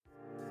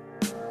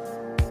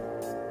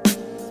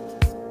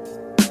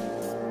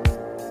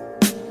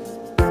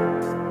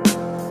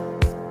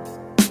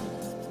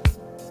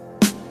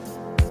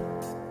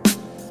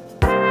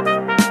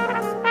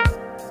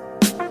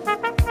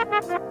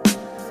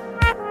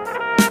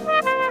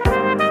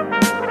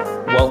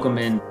welcome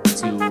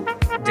into,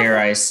 dare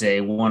I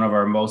say, one of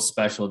our most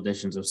special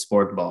editions of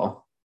Sport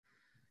Ball.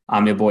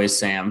 I'm your boy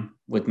Sam.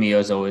 With me,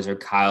 as always, are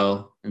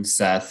Kyle and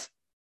Seth.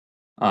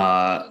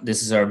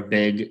 This is our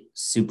big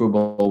Super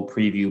Bowl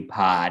preview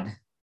pod.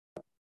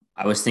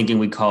 I was thinking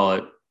we call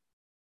it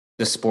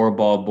the Sport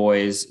Ball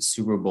Boys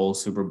Super Bowl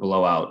Super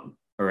Blowout,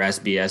 or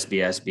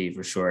SBSBSB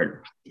for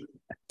short. Do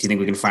you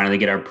think we can finally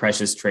get our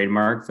precious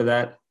trademark for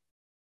that?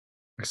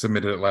 I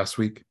submitted it last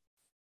week.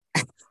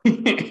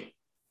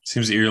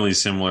 Seems eerily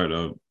similar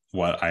to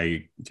what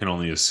I can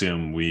only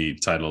assume we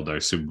titled our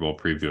Super Bowl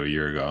preview a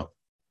year ago.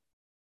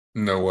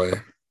 No way.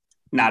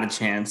 Not a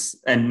chance.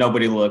 And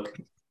nobody look.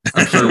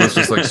 I'm sure it was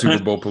just like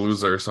Super Bowl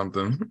Palooza or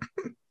something.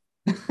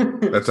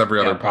 That's every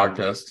other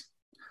podcast.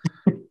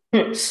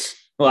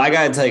 Well, I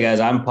got to tell you guys,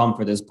 I'm pumped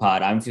for this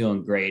pod. I'm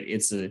feeling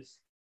great.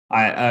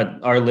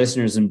 Our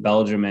listeners in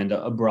Belgium and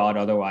abroad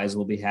otherwise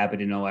will be happy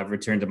to know I've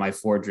returned to my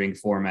 4-drink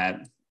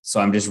format.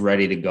 So I'm just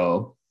ready to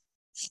go.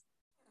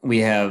 We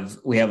have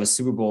a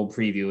Super Bowl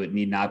preview, it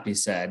need not be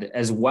said,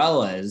 as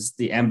well as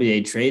the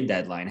NBA trade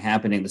deadline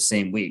happening the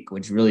same week,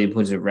 which really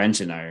puts a wrench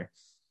in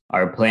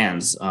our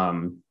plans.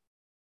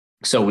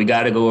 So we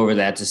got to go over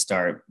that to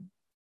start.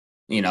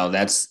 You know,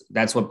 that's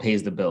what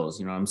pays the bills.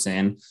 You know what I'm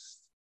saying?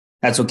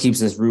 That's what keeps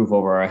this roof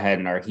over our head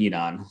and our heat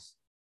on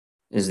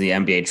is the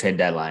NBA trade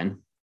deadline.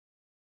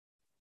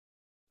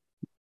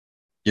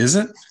 Is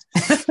it?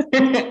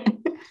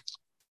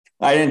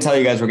 I didn't tell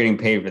you guys we're getting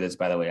paid for this,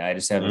 by the way. I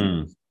just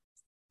haven't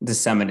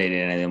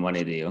disseminated any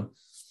money to you.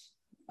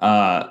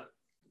 But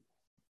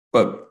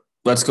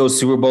let's go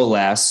Super Bowl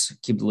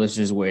last, keep the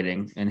listeners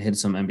waiting, and hit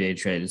some NBA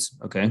trades.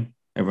 Okay?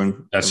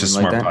 Everyone. That's just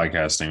smart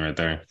podcasting right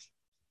there.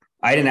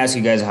 I didn't ask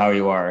you guys how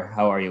you are.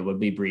 How are you? But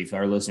be brief.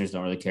 Our listeners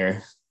don't really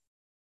care.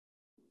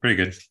 Pretty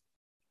good.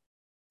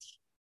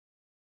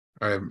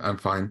 I'm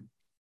fine.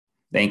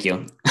 Thank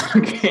you.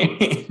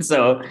 Okay.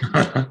 So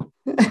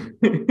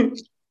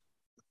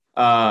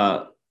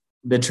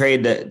the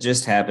trade that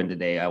just happened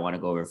today, I want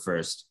to go over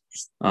first.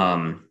 It's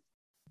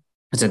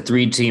a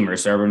 3-teamer,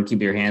 so everyone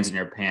keep your hands in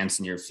your pants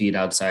and your feet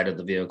outside of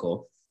the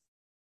vehicle.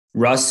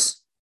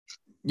 Russ,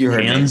 you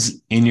heard hands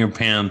me. In your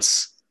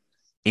pants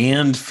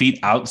and feet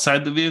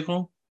outside the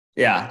vehicle?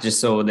 Yeah,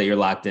 just so that you're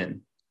locked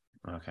in.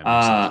 Okay.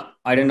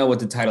 I didn't know what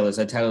the title is.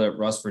 I titled it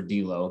Russ for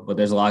D-Lo, but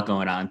there's a lot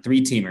going on.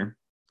 3-teamer.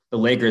 The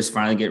Lakers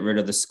finally get rid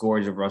of the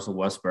scourge of Russell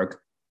Westbrook,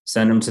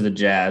 send him to the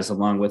Jazz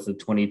along with the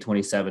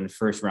 2027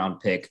 first-round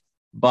pick,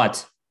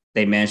 but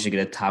they managed to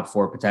get a top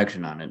 4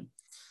 protection on it.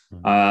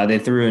 They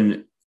threw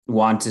in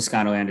Juan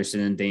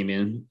Toscano-Anderson and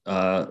Damian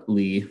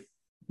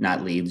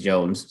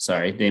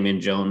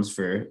Jones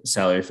for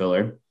salary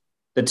filler.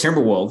 The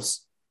Timberwolves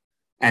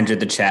entered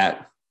the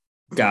chat,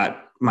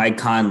 got Mike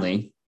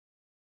Conley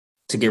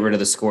to get rid of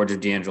the scourge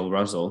of D'Angelo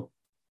Russell,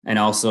 and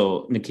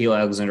also Nickeil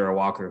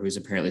Alexander-Walker, who's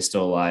apparently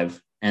still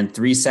alive, and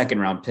 3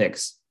 second-round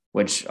picks,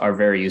 which are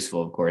very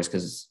useful, of course,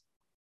 because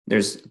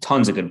there's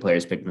tons of good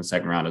players picked in the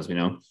second round, as we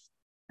know.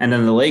 And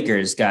then the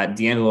Lakers got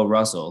D'Angelo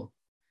Russell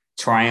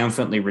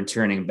triumphantly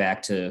returning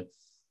back to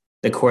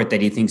the court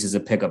that he thinks is a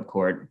pickup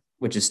court,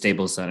 which is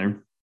Staples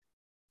Center,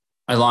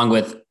 along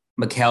with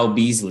Mikal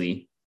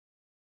Beasley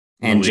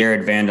and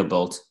Jared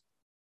Vanderbilt.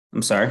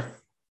 I'm sorry?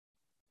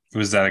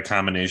 Was that a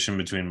combination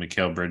between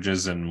Mikal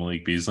Bridges and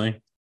Malik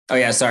Beasley? Oh,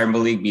 yeah, sorry,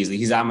 Malik Beasley.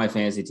 He's on my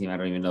fantasy team. I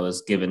don't even know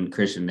his given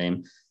Christian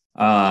name.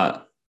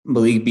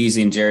 Malik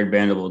Beasley and Jared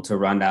Vanderbilt to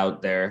run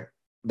out their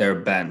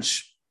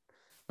bench.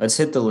 Let's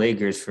hit the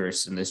Lakers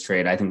first in this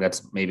trade. I think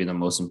that's maybe the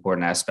most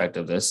important aspect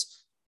of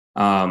this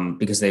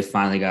because they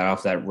finally got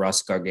off that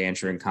Russ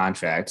gargantuan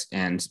contract.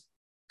 And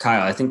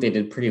Kyle, I think they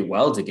did pretty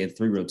well to get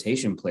 3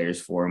 rotation players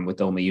for him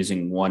with only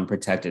using 1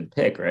 protected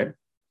pick, right?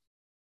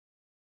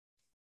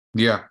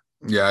 Yeah,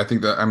 I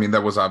think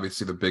that was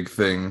obviously the big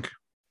thing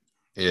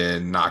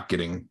in not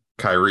getting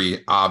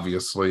Kyrie.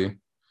 Obviously,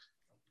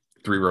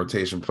 3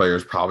 rotation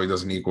players probably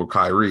doesn't equal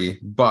Kyrie,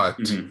 but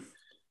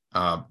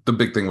the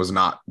big thing was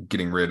not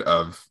getting rid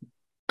of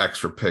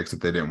extra picks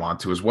that they didn't want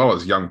to, as well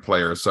as young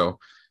players. So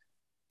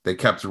they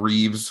kept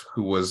Reeves,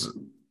 who was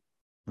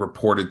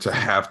reported to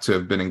have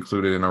been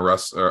included in a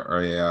Russ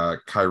or a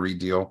Kyrie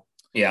deal.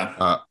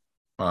 Yeah.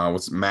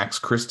 Was Max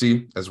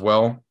Christie as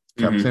well?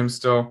 Kept him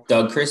still.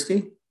 Doug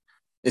Christie?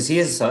 Is he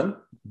his son?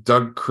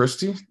 Doug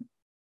Christie?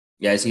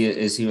 Yeah, is he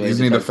related?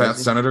 Isn't he the fat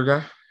senator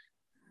guy?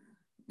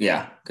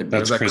 Yeah,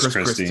 that's Chris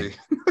Christie.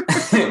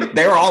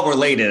 They were all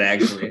related,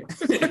 actually.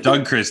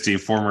 Doug Christie,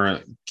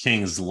 former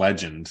Kings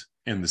legend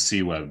in the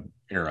C-Web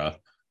era.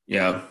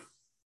 Yeah.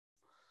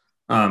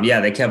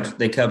 They kept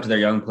their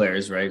young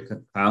players, right,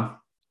 Kyle?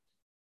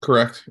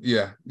 Correct.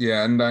 Yeah.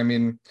 And I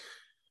mean,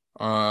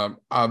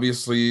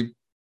 obviously,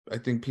 I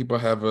think people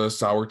have a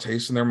sour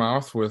taste in their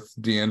mouth with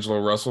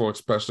D'Angelo Russell,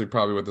 especially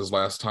probably with his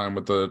last time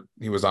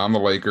he was on the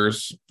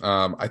Lakers.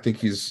 I think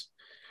he's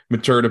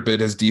matured a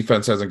bit. His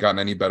defense hasn't gotten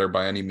any better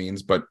by any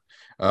means, but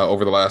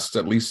over the last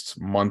at least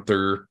month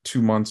or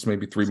 2 months,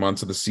 maybe 3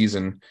 months of the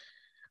season,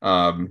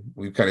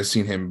 we've kind of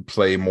seen him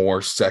play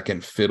more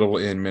second fiddle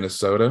in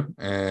Minnesota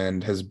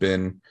and has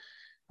been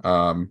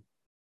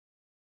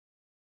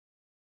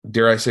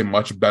dare I say,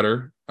 much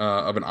better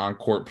of an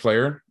on-court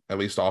player, at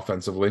least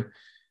offensively.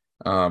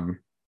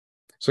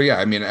 So yeah,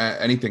 I mean,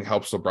 anything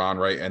helps LeBron,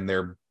 right? And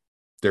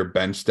their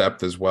bench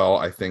depth as well.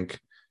 I think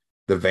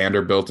the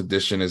Vanderbilt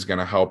addition is going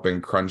to help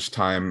in crunch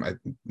time.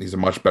 He's a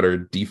much better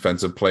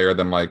defensive player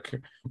than like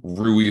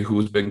Rui,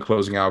 who's been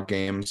closing out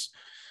games.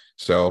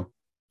 So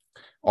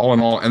all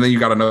in all, and then you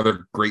got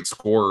another great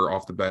scorer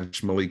off the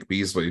bench, Malik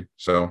Beasley.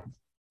 So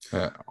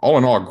all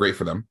in all, great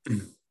for them.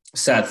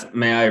 Seth,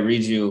 may I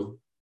read you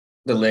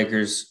the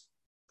Lakers'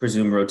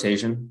 presumed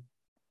rotation?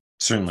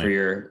 Certainly. For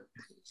your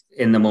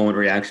in the moment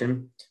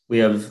reaction. We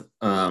have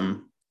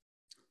D'Lo,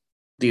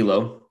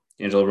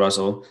 D'Angelo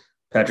Russell,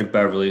 Patrick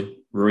Beverly,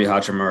 Rui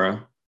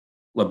Hachimura,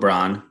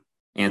 LeBron,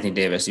 Anthony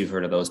Davis. You've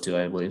heard of those two,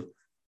 I believe.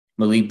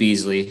 Malik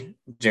Beasley,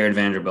 Jared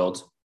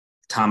Vanderbilt,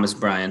 Thomas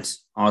Bryant,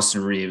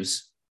 Austin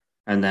Reeves,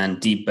 and then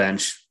deep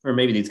bench, or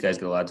maybe these guys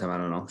get a lot of time. I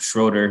don't know.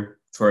 Schroeder,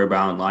 Troy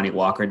Brown, Lonnie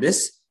Walker.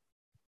 This,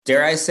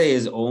 dare I say,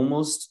 is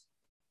almost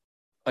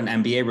an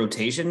NBA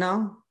rotation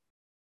now.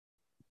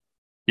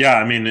 Yeah,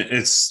 I mean,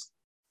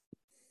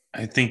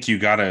 I think you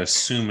got to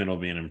assume it'll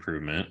be an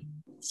improvement.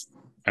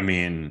 I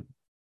mean,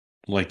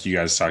 like you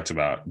guys talked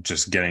about,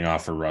 just getting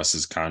off of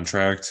Russ's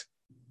contract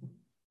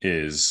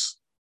is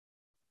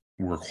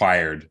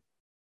required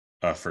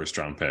a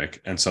first-round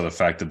pick. And so the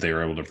fact that they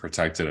were able to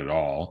protect it at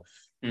all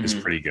is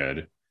pretty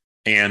good.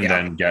 And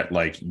then get,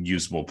 like,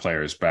 usable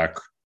players back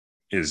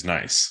is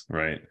nice,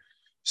 right?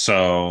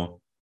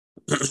 So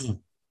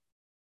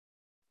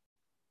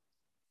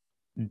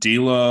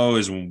D'Lo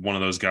is one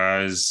of those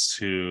guys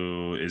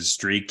who is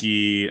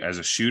streaky as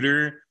a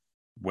shooter.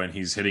 When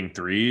he's hitting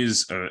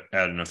threes at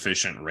an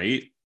efficient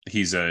rate,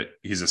 he's a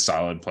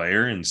solid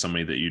player and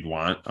somebody that you'd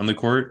want on the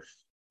court,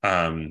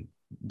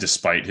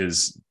 despite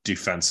his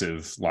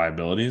defensive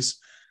liabilities.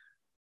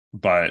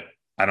 But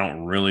I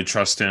don't really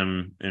trust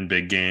him in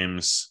big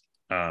games.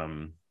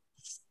 And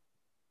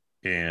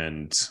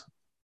I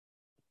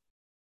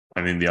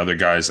mean, the other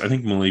guys, I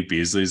think Malik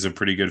Beasley is a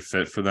pretty good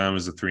fit for them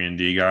as a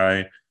 3-and-D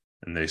guy,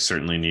 and they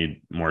certainly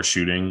need more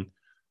shooting.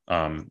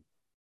 And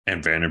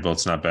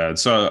Vanderbilt's not bad.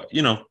 So,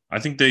 I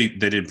think they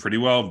did pretty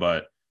well,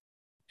 but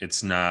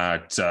it's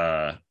not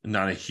a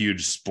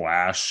huge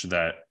splash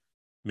that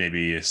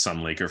maybe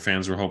some Laker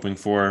fans were hoping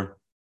for,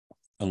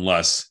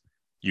 unless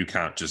you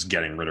count just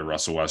getting rid of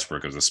Russell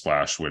Westbrook as a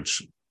splash,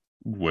 which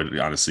would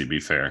honestly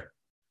be fair.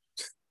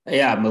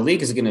 Yeah,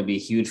 Malik is going to be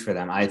huge for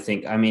them, I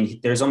think. I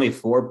mean, there's only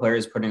 4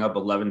 players putting up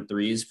 11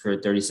 threes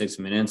per 36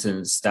 minutes,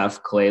 and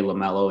Steph, Clay,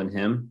 LaMelo, and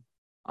him.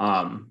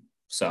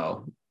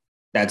 So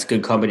that's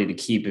good company to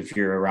keep if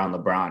you're around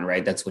LeBron,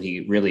 right? That's what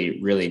he really,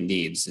 really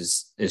needs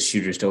is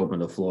shooters to open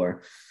the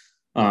floor.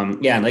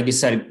 Yeah, and like you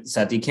said,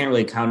 Seth, you can't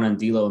really count on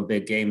D'Lo in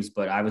big games,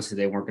 but obviously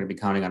they weren't going to be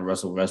counting on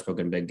Russell Westbrook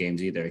in big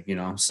games either,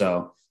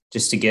 So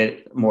just to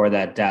get more of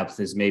that depth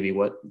is maybe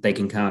what they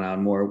can count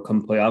on more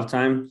come playoff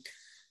time.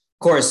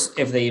 Of course,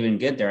 if they even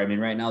get there, I mean,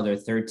 right now they're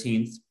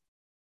 13th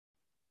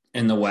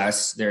in the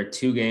West. They're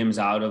 2 games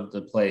out of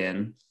the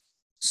play-in.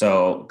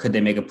 So could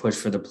they make a push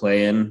for the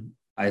play-in?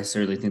 I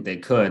certainly think they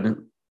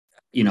could.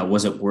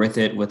 Was it worth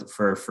it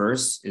for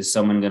first?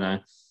 Am I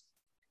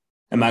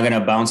going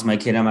to bounce my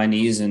kid on my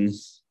knees in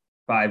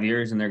 5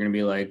 years and they're going to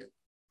be like,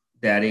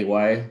 Daddy,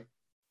 why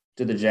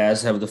did the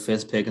Jazz have the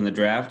 5th pick in the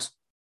draft?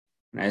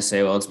 And I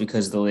say, well, it's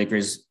because the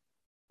Lakers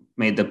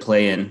made the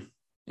play-in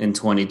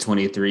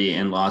 2023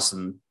 and lost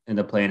in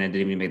the play-in and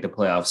didn't even make the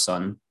playoffs,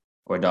 son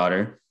or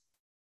daughter.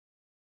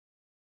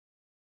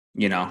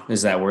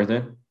 Is that worth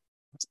it?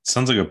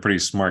 Sounds like a pretty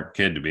smart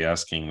kid to be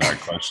asking that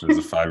question as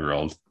a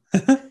 5-year-old.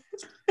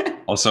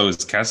 Also,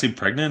 is Cassie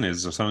pregnant?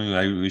 Is there something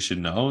that we should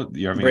know?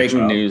 You're having breaking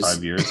a child news.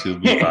 5 years, he'll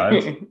be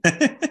 5.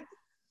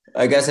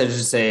 I guess I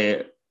should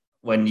say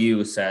when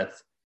you,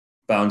 Seth,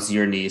 bounce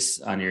your niece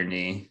on your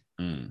knee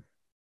in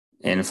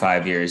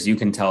 5 years, you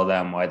can tell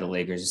them why the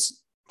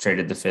Lakers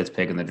traded the 5th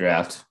pick in the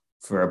draft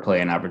for a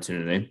play-in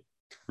opportunity.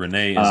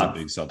 Renee is a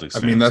big Celtics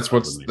fan. I mean, that's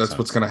what's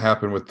going to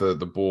happen with the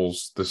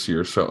Bulls this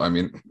year. So, I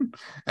mean,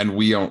 and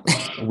we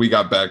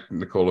got back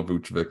Nikola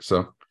Vucevic.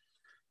 So,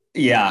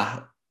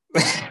 yeah,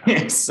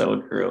 it's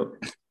so true.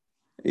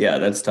 Yeah,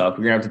 that's tough.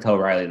 We're gonna have to tell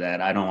Riley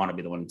that. I don't want to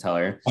be the one to tell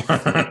her.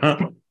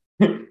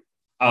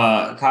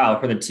 Kyle,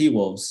 for the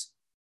T-Wolves,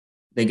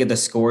 they get the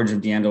scourge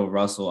of D'Angelo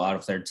Russell out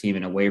of their team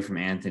and away from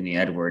Anthony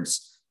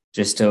Edwards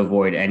just to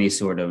avoid any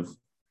sort of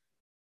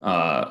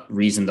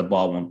reason the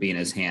ball won't be in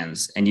his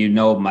hands. And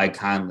Mike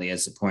Conley,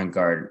 as a point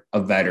guard,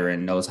 a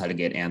veteran, knows how to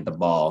get Ant the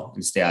ball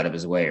and stay out of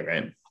his way,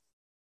 right?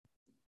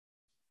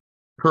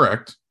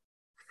 Correct.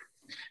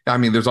 I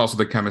mean, there's also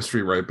the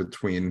chemistry, right,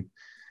 between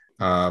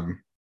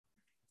him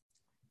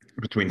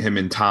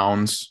and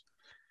Towns.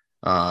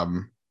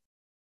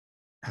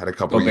 Had a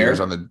couple of years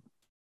on the.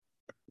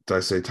 Did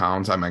I say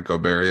Towns? I meant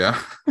Gobert.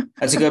 Yeah,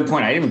 that's a good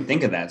point. I didn't even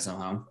think of that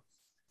somehow.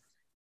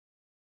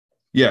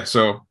 Yeah,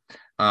 so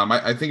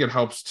I think it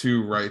helps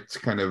too, right?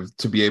 Kind of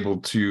to be able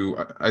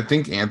to. I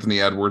think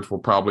Anthony Edwards will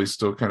probably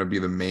still kind of be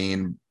the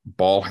main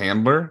ball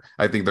handler.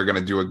 I think they're going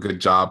to do a good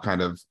job,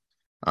 kind of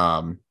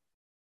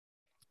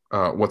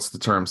what's the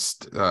term?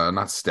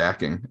 Not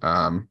stacking.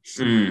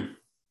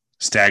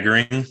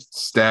 Staggering.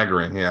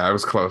 Staggering. Yeah, I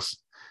was close.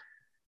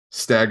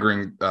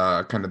 Staggering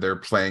kind of their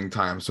playing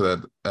time so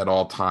that at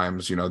all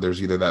times,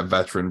 there's either that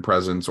veteran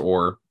presence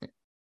or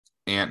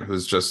Ant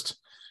who's just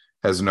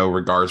has no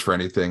regards for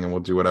anything and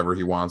will do whatever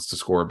he wants to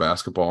score a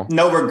basketball.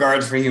 No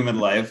regards for human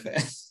life.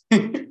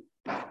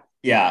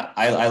 Yeah,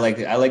 I like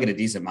it. I like it a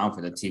decent amount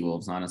for the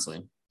T-Wolves,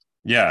 honestly.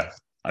 Yeah,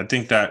 I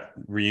think that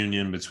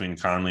reunion between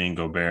Conley and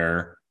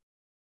Gobert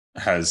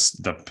has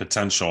the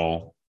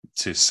potential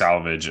to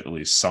salvage at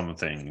least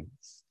something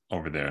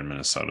over there in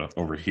Minnesota,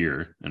 over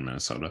here in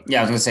Minnesota. Yeah,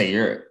 I was gonna say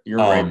you're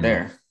right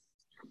there.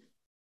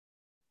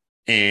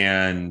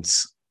 And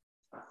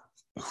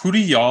who do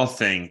y'all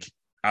think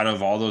out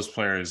of all those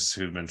players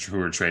who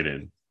were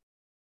traded,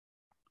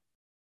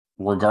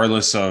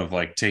 regardless of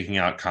like taking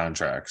out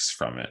contracts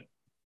from it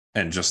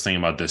and just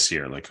thinking about this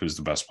year, like who's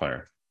the best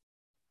player?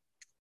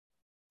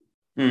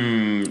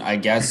 I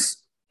guess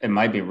it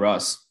might be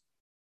Russ.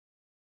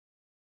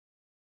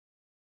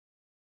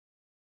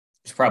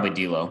 It's probably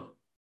D'Lo.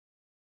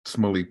 It's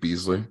Malik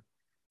Beasley.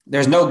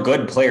 There's no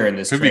good player in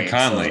this Could trade. be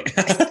Conley.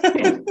 So.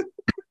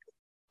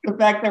 The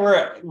fact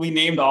that we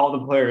named all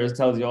the players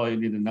tells you all you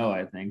need to know,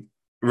 I think.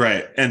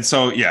 Right. And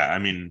so, yeah, I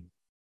mean,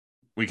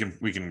 we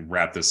can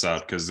wrap this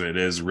up because it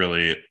is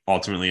really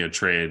ultimately a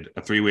trade,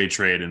 a 3-way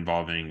trade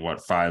involving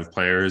 5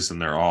 players,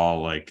 and they're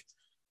all like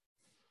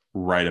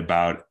right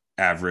about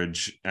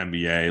average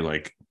NBA,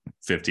 like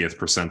 50th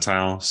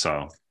percentile.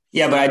 So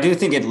yeah, but I do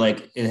think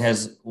it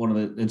has one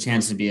of the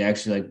chance to be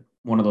actually like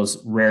one of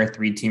those rare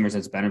 3-teamers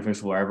that's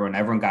beneficial where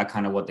everyone got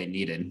kind of what they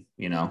needed,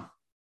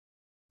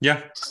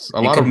 Yeah.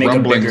 A lot of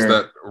rumblings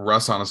that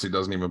Russ honestly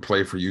doesn't even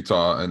play for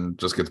Utah and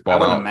just gets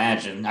bought out.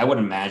 I would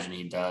imagine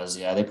he does.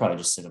 Yeah, they probably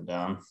just sit him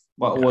down.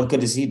 What good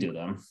does he do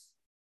then?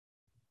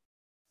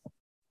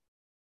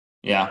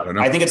 Yeah,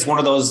 I think it's one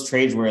of those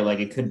trades where like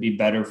it could be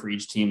better for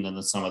each team than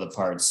the sum of the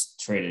parts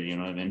traded. You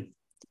know what I mean?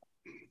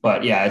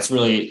 But yeah, it's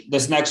really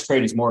this next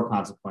trade is more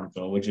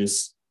consequential, which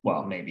is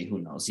maybe who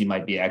knows? He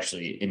might be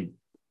actually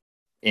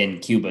in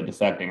Cuba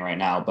defecting right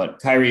now. But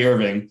Kyrie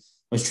Irving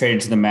was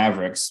traded to the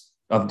Mavericks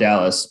of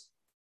Dallas,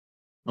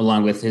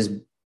 along with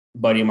his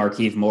buddy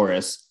Markieff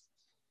Morris.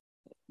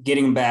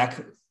 Getting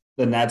back,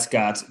 the Nets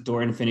got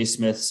Dorian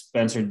Finney-Smith,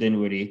 Spencer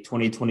Dinwiddie,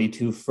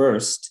 2022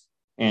 first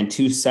and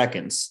 2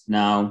 seconds.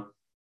 Now,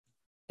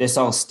 this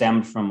all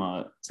stemmed from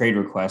a trade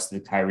request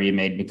that Kyrie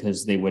made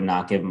because they would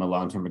not give him a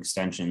long-term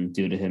extension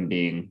due to him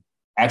being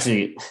 –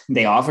 actually,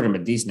 they offered him a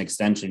decent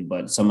extension,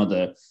 but some of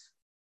the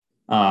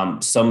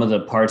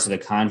parts of the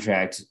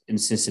contract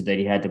insisted that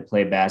he had to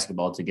play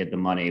basketball to get the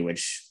money,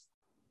 which –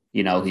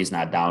 he's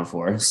not down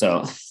for.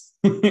 So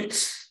it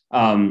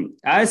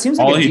seems like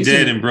all he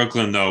did in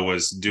Brooklyn, though,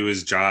 was do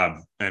his job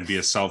and be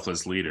a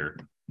selfless leader.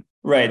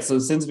 Right. So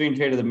since being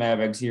traded to the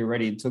Mavericks, he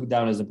already took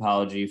down his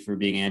apology for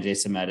being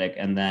anti-Semitic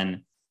and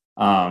then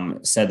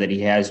said that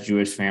he has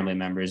Jewish family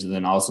members, and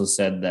then also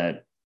said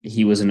that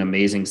he was an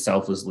amazing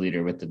selfless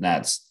leader with the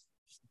Nets.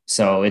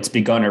 So it's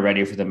begun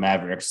already for the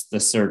Mavericks,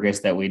 the circus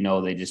that we know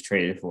they just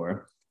traded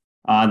for.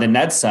 On the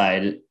Nets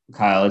side,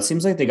 Kyle, it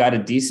seems like they got a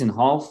decent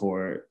haul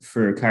for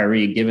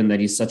Kyrie, given that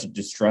he's such a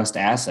distressed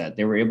asset.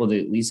 They were able to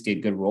at least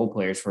get good role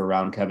players for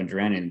around Kevin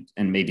Durant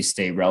and maybe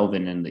stay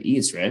relevant in the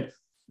East, right?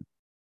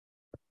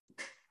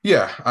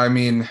 Yeah, I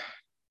mean,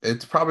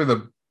 it's probably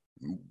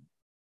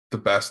the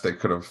best they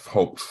could have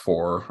hoped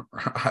for,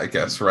 I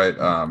guess, right?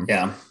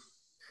 Yeah.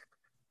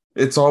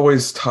 It's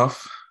always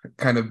tough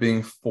kind of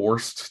being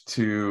forced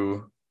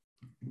to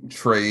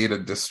trade a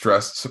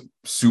distressed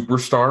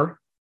superstar.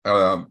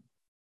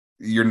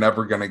 You're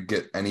never going to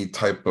get any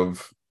type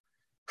of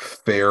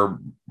fair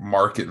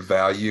market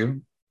value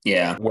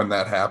when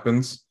that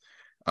happens.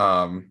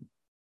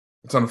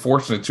 It's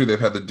unfortunate, too. They've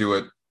had to do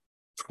it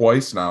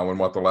twice now in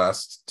the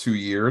last 2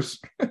 years.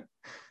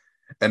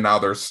 And now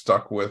they're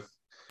stuck with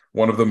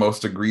one of the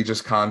most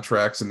egregious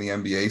contracts in the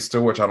NBA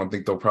still, which I don't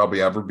think they'll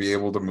probably ever be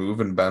able to move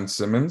in Ben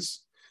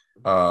Simmons.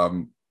 At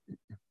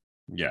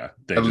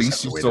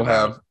least you still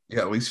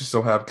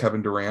have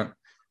Kevin Durant.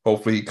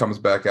 Hopefully he comes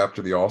back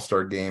after the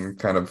All-Star game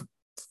kind of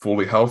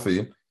fully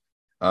healthy.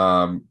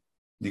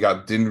 You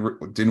got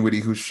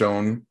Dinwiddie, who's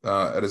shown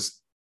at his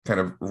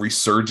kind of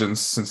resurgence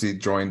since he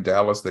joined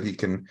Dallas that he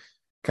can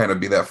kind of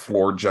be that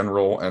floor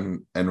general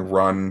and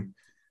run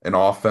an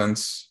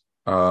offense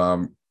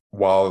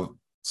while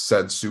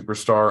said any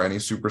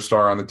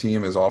superstar on the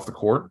team is off the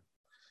court.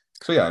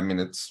 So, yeah, I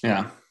mean,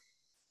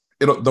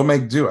 they'll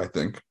make do, I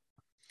think.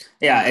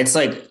 Yeah, it's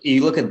like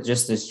you look at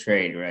just this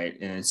trade, right?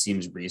 And it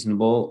seems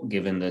reasonable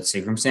given the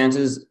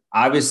circumstances.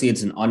 Obviously,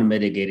 it's an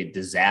unmitigated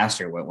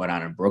disaster what went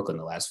on in Brooklyn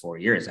the last 4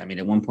 years. I mean,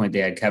 at one point they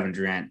had Kevin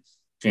Durant,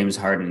 James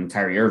Harden, and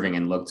Kyrie Irving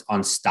and looked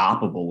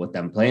unstoppable with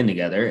them playing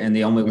together. And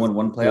they only won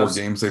one playoff.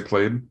 4 games they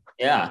played.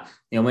 Yeah.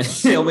 They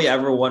only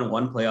ever won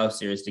one playoff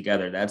series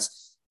together.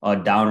 That's a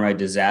downright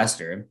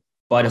disaster.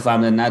 But if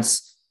I'm the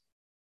Nets,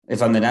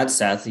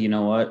 Seth, you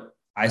know what?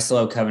 I still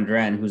have Kevin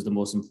Durant, who's the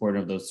most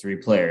important of those 3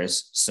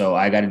 players. So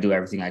I got to do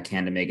everything I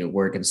can to make it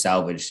work and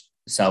salvage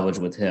salvage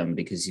with him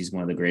because he's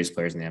one of the greatest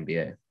players in the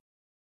NBA.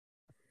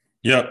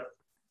 Yep.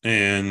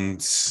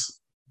 And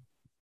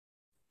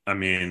I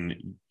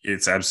mean,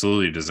 it's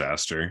absolutely a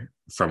disaster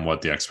from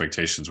what the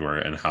expectations were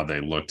and how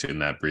they looked in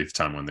that brief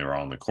time when they were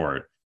all on the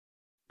court.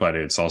 But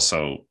it's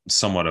also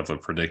somewhat of a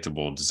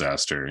predictable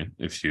disaster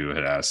if you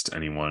had asked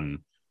anyone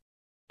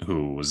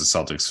who was a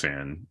Celtics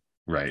fan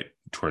right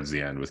towards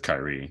the end with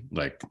Kyrie.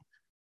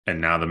 And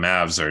now the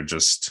Mavs are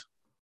just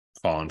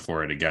falling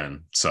for it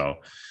again. So,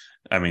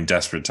 I mean,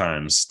 desperate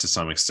times to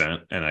some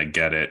extent. And I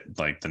get it.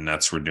 Like the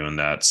Nets were doing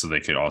that so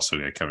they could also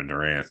get Kevin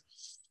Durant.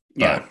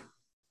 Yeah.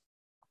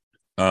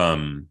 But,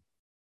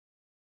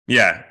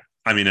 yeah,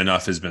 I mean,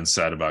 enough has been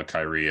said about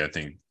Kyrie. I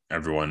think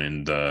everyone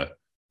in the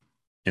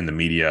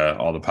media,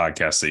 all the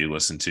podcasts that you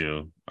listen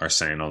to are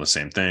saying all the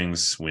same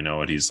things. We know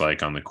what he's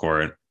like on the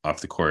court,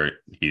 off the court.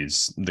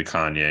 He's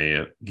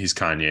Kanye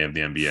of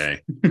the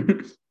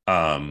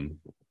NBA.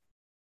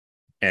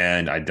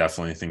 And I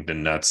definitely think the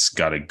Nets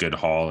got a good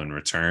haul in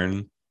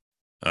return.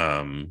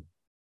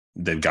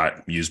 They've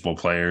got usable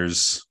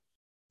players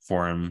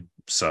for him.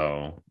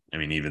 So, I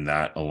mean, even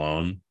that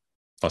alone,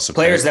 plus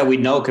players that we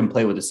know can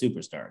play with a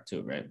superstar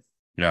too, right?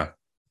 Yeah.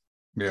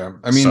 Yeah.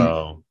 I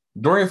mean,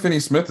 Dorian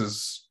Finney-Smith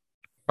is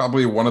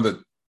probably one of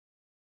the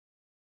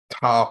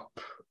top,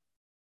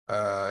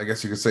 I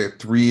guess you could say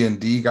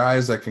 3-and-D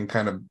guys that can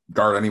kind of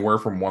guard anywhere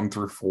from 1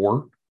 through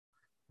 4,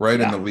 right?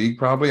 Yeah. In the league,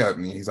 probably. I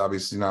mean, he's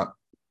obviously not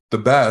the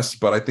best,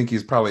 but I think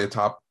he's probably a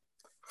top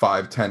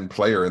 5-10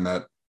 player in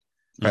that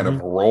kind of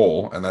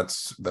role. And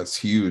that's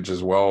huge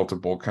as well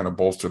to kind of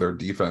bolster their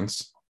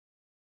defense.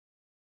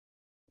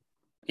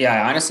 Yeah,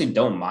 I honestly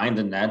don't mind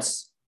the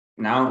Nets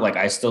now. Like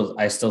I still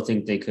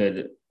think they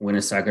could win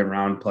a second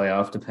round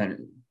playoff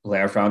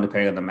round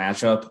depending on the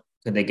matchup.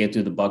 Could they get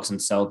through the Bucks and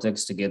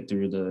Celtics to get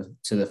through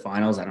to the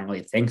finals? I don't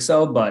really think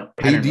so, but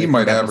AD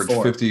might average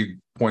 50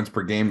 points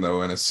per game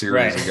though in a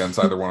series against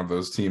either one of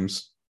those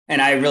teams.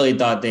 And I really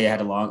thought they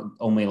had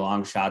only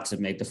long shot to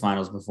make the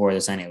finals before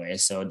this anyway,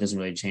 so it doesn't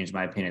really change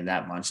my opinion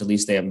that much. At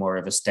least they have more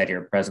of a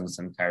steadier presence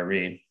than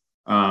Kyrie.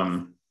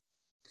 On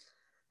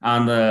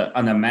the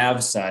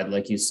Mavs side,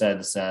 like you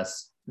said,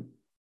 Seth,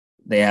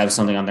 they have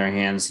something on their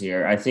hands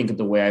here. I think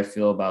the way I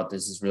feel about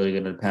this is really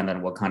going to depend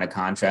on what kind of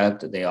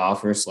contract they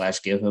offer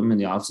 / give him in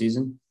the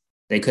offseason.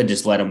 They could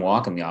just let him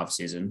walk in the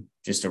offseason,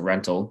 just a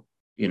rental.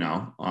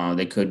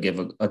 They could give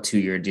a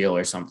 2-year deal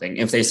or something.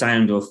 If they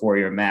sign him to a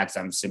 4-year max,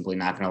 I'm simply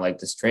not going to like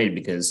this trade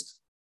because,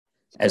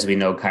 as we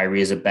know,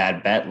 Kyrie is a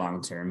bad bet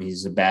long-term.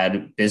 He's a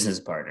bad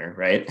business partner,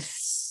 right?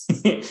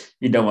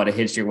 You don't want to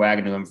hitch your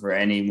wagon to him for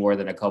any more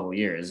than a couple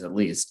years, at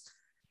least.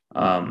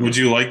 Would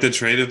you like the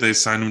trade if they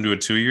signed him to a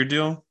 2-year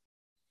deal?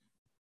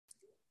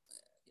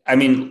 I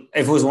mean,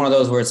 if it was one of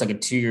those where it's like a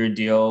 2-year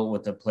deal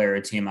with a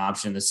player team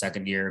option the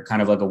second year,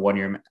 kind of like a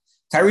 1-year.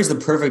 Kyrie's the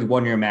perfect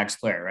 1-year max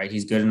player, right?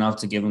 He's good enough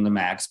to give him the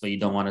max, but you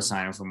don't want to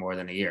sign him for more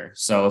than a year.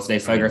 So if they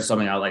figure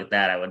something out like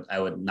that, I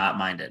would not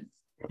mind it.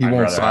 He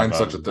won't sign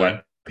such a thing.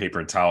 Wet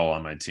paper towel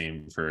on my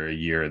team for a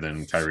year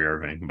than Kyrie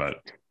Irving, but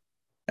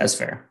that's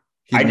fair.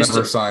 He'd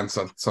never sign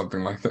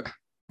something like that.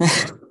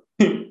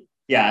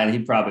 Yeah, and he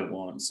probably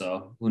won't.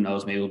 So who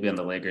knows? Maybe we'll be on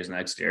the Lakers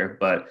next year.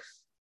 But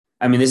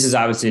I mean, this is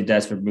obviously a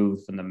desperate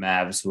move from the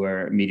Mavs, who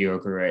are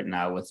mediocre right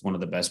now with one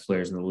of the best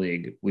players in the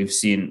league. We've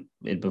seen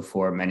it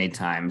before many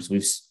times.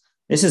 This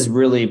is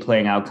really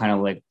playing out kind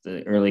of like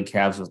the early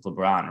Cavs with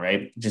LeBron,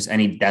 right? Just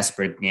any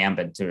desperate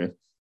gambit to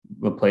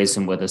replace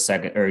him with a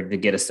second or to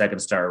get a second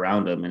star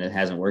around him, and it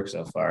hasn't worked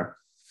so far.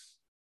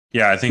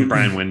 Yeah, I think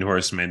Brian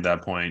Windhorst made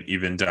that point,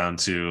 even down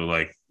to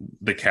like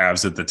the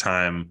Cavs at the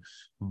time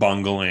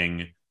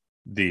bungling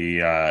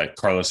the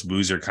Carlos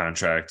Boozer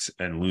contract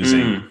and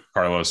losing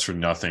Carlos for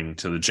nothing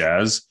to the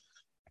Jazz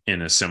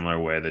in a similar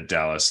way that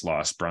Dallas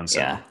lost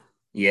Brunson.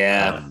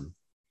 Yeah.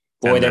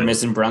 Boy, they're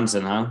missing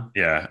Brunson, huh?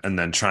 Yeah, and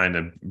then trying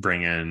to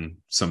bring in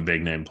some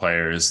big name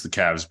players. The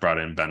Cavs brought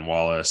in Ben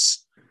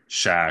Wallace,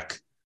 Shaq,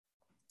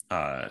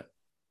 kind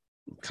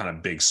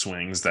of big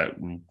swings that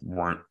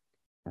weren't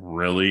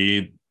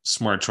really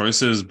smart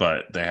choices,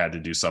 but they had to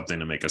do something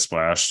to make a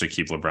splash to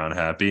keep LeBron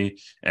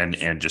happy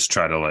and just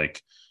try to like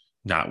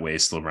not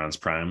waste LeBron's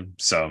prime.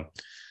 So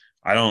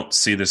I don't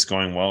see this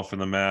going well for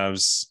the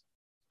Mavs.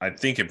 I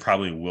think it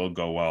probably will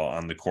go well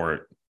on the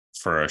court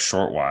for a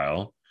short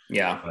while.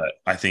 Yeah. But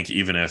I think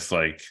even if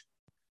like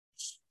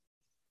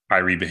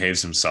Kyrie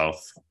behaves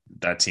himself,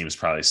 that team's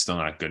probably still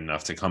not good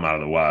enough to come out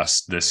of the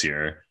West this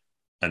year.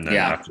 And then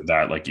after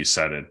that, like you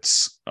said,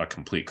 it's a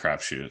complete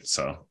crapshoot.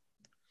 So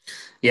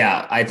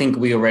yeah, I think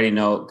we already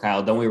know,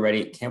 Kyle,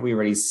 can't we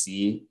already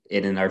see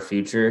it in our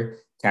future?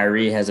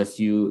 Kyrie has a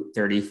few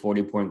 30,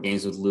 40-point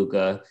games with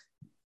Luka.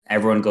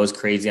 Everyone goes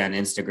crazy on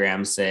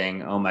Instagram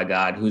saying, oh my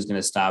God, who's going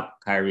to stop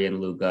Kyrie and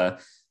Luka?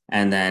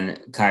 And then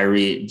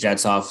Kyrie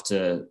jets off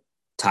to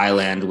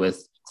Thailand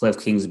with Cliff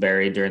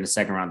Kingsbury during the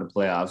second round of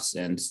playoffs.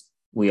 And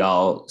we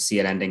all see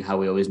it ending how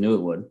we always knew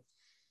it would.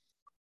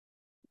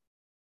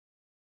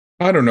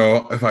 I don't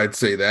know if I'd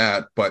say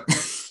that, but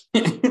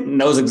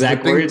those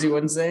exact words you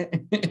wouldn't say.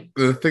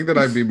 The thing that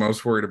I'd be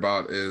most worried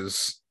about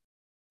is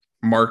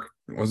Mark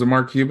was it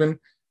Mark Cuban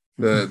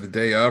the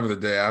day of or the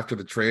day after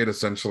the trade,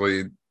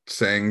 essentially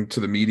saying to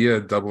the media,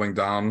 doubling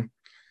down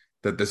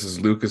that this is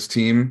Luka's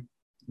team.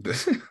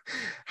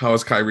 How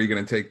is Kyrie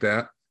going to take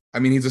that? I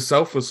mean, he's a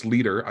selfless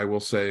leader, I will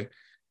say.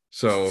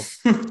 So,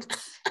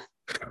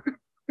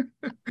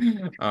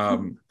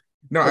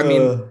 no, I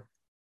mean,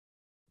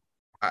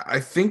 I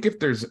think if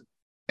there's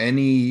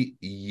any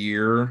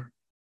year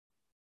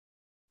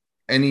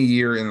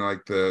in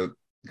like the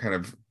kind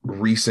of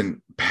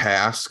recent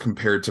past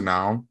compared to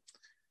now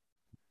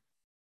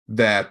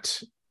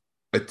that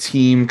a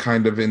team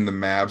kind of in the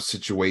Mavs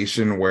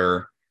situation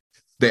where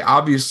they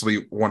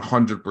obviously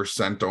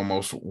 100%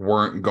 almost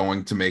weren't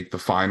going to make the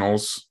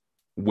finals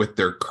with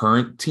their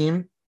current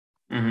team.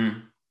 Mm-hmm.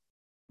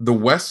 The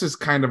West is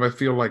kind of, I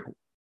feel like,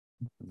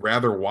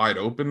 rather wide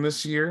open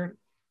this year.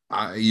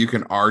 You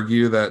can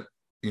argue that,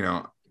 you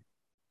know,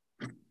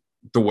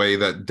 the way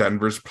that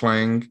Denver's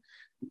playing,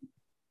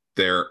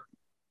 they're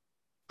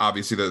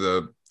obviously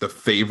the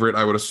favorite,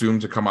 I would assume,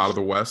 to come out of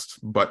the West.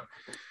 But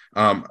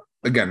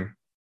again,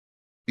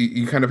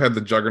 you kind of had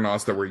the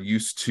juggernauts that we're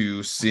used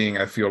to seeing,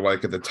 I feel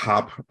like, at the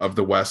top of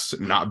the West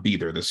not be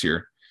there this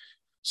year.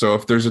 So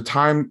if there's a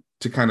time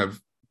to kind of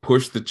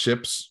push the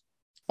chips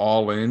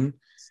all in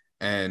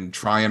and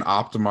try and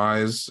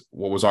optimize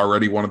what was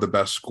already one of the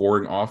best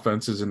scoring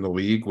offenses in the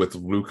league with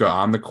Luka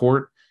on the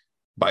court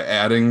by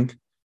adding,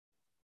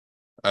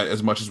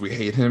 as much as we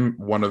hate him,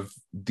 one of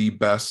the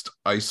best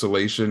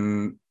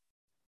isolation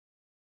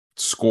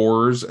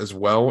scorers as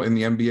well in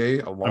the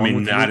NBA. I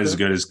mean, not as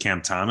good as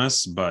Cam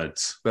Thomas, but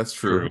that's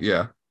true.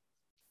 Yeah,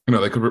 you know,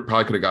 they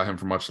probably could have got him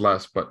for much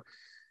less, but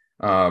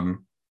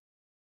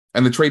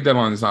and the trade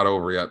deadline is not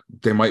over yet.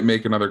 They might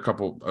make another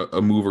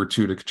a move or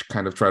two to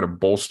kind of try to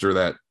bolster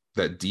that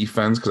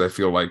defense, because I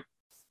feel like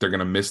they're going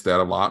to miss that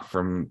a lot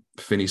from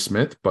Finney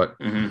Smith. But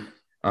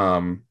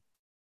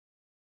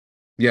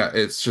yeah,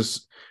 it's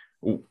just,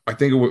 I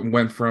think they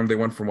went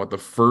from what, the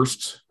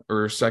first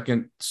or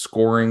second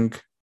scoring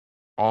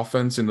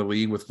offense in the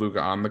league with Luka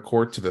on the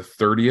court to the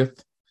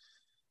 30th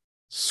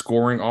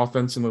scoring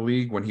offense in the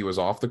league when he was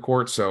off the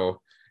court.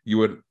 So you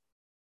would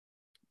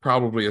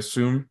probably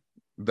assume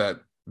that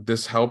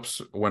this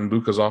helps when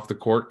Luka's off the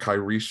court.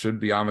 Kyrie should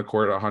be on the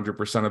court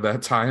 100% of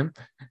that time,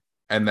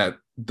 and that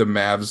the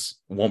Mavs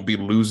won't be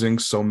losing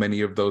so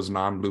many of those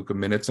non-Luka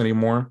minutes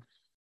anymore,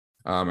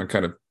 and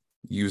kind of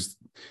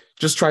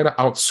just try to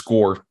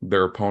outscore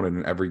their opponent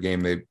in every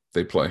game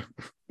they play.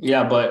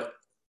 Yeah, but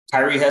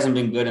Kyrie hasn't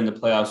been good in the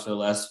playoffs for the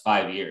last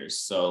 5 years.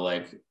 So,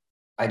 like,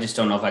 I just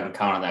don't know if I can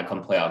count on that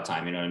come playoff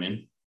time. You know what I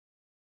mean?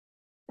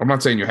 I'm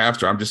not saying you have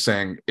to. I'm just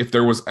saying if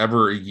there was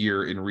ever a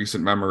year in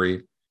recent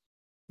memory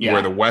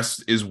where the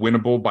West is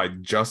winnable by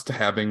just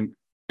having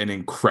an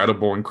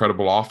incredible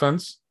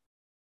offense,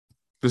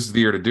 this is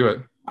the year to do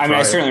it. I mean,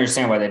 I certainly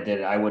understand why they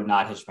did it. I would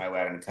not hitch my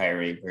wagon to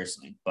Kyrie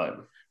personally,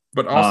 but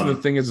also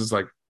the thing is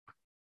like,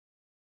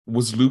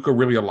 was Luka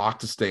really a lock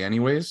to stay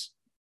anyways?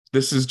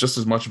 This is just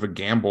as much of a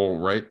gamble,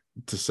 right?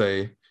 To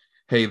say,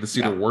 hey, this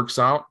either works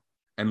out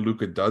and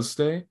Luka does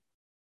stay,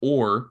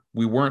 or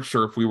we weren't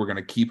sure if we were going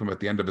to keep him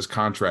at the end of his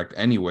contract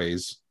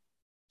anyways.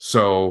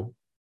 So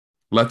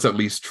let's at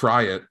least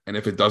try it. And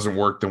if it doesn't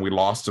work, then we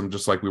lost him,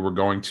 just like we were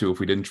going to if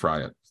we didn't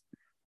try it.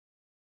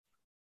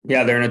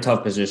 Yeah, they're in a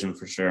tough position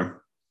for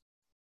sure.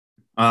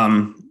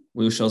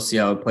 We shall see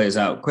how it plays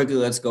out. Quickly,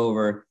 let's go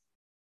over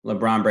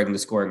LeBron breaking the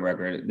scoring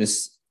record.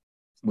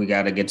 We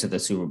got to get to the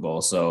Super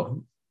Bowl.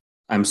 So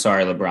I'm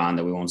sorry, LeBron,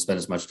 that we won't spend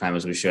as much time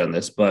as we should on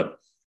this, but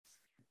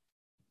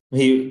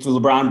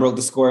LeBron broke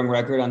the scoring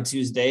record on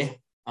Tuesday.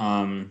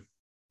 A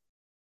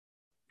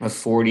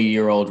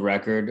 40-year-old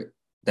record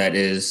that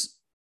is,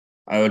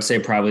 I would say,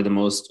 probably the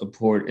most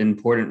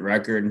important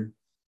record,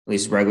 at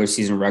least regular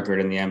season record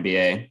in the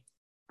NBA.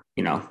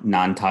 You know,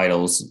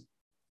 non-titles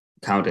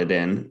counted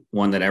in,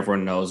 one that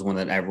everyone knows, one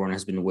that everyone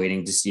has been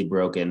waiting to see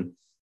broken.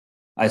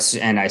 I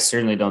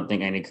certainly don't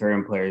think any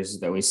current players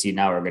that we see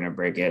now are going to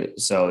break it.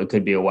 So it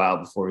could be a while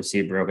before we see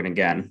it broken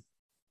again.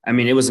 I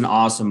mean, it was an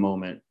awesome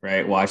moment,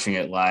 right? Watching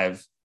it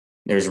live.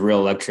 There's real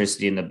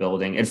electricity in the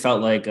building. It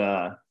felt like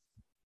I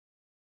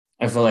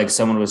feel like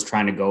someone was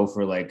trying to go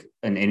for like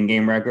an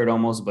in-game record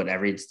almost, but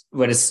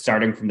it's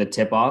starting from the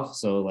tip off.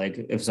 So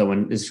like if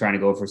someone is trying to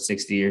go for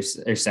 60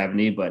 or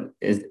 70, but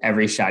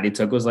every shot he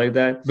took was like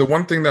that. The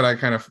one thing that I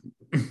kind of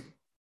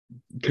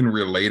can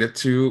relate it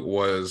to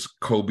was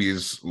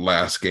Kobe's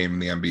last game in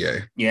the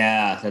NBA.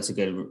 Yeah, that's a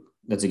good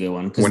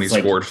one. When he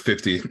scored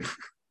 50.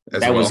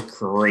 That was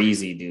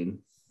crazy, dude.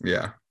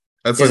 Yeah.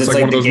 That's like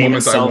one of those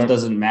moments itself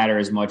doesn't matter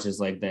as much as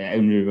like the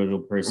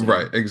individual person.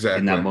 Right, exactly.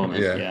 In that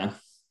moment. Yeah.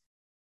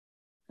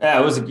 Yeah,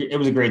 it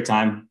was a great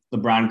time.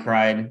 LeBron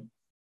cried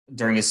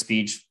during his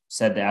speech,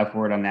 said the F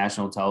word on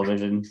national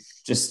television.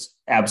 Just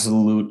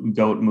absolute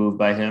GOAT move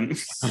by him.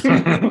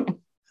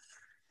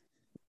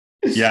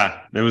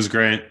 Yeah, it was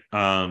great.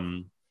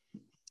 I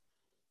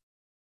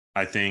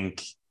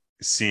think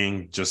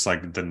seeing just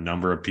like the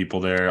number of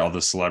people there, all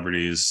the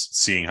celebrities,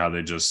 seeing how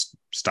they just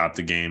stopped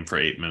the game for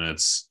 8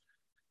 minutes,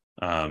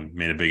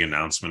 made a big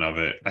announcement of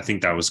it. I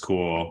think that was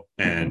cool.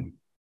 And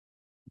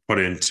put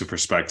into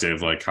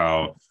perspective like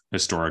how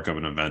historic of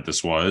an event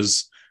this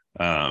was.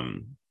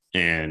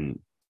 And,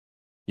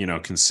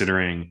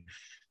 considering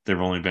there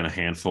have only been a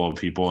handful of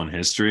people in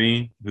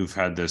history who've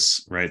had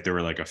this, right? There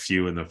were like a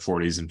few in the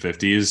 40s and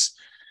 50s.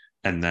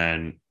 And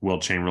then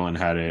Wilt Chamberlain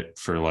had it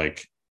for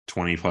like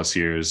 20 plus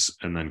years.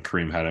 And then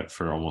Kareem had it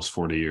for almost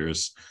 40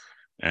 years.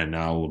 And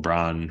now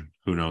LeBron,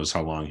 who knows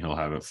how long he'll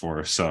have it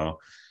for. So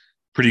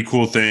pretty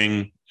cool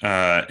thing.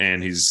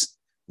 And he's,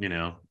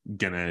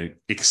 going to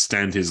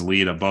extend his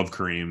lead above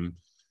Kareem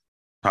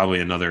probably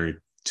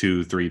another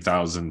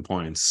 2,000-3,000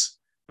 points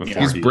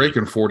before he's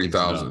breaking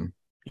 40,000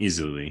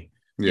 easily.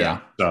 Yeah.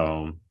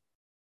 So,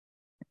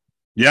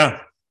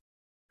 yeah.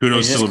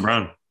 Kudos to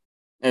LeBron.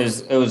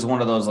 It was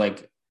one of those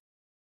like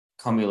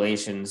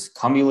cumulation?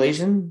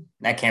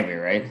 That can't be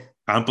right.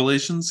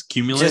 Compilations?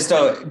 Just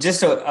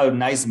a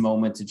nice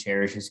moment to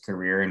cherish his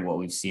career and what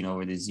we've seen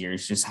over these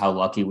years. Just how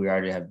lucky we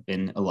are to have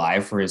been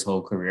alive for his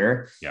whole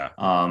career. Yeah.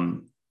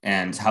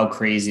 And how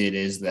crazy it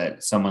is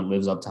that someone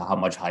lives up to how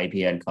much hype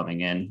he had coming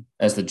in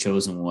as the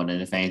chosen one.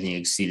 And if anything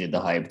exceeded the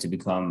hype to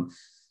become,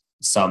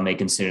 some may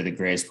consider the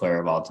greatest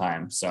player of all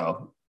time.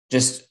 So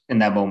just in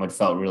that moment,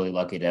 felt really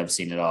lucky to have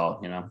seen it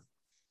all,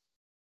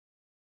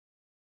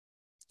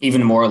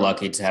 Even more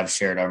lucky to have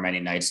shared our many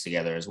nights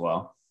together as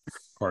well.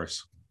 Of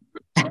course.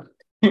 All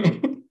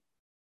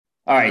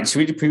right. Should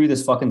we preview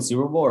this fucking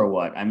Super Bowl or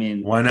what? I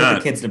mean, why not?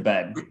 Put the kids to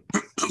bed.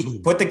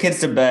 Put the kids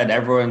to bed.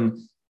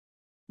 Everyone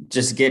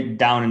just get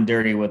down and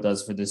dirty with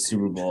us for this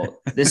Super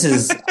Bowl. This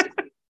is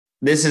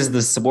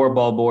the Sport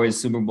Ball Boys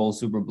Super Bowl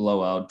Super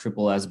Blowout,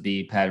 Triple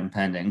SB, patent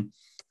pending.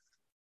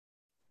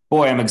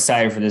 Boy, I'm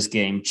excited for this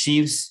game.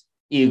 Chiefs,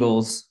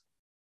 Eagles,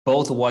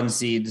 both 1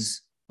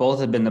 seeds. Both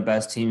have been the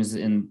best teams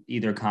in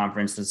either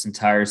conference this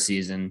entire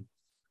season.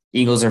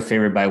 Eagles are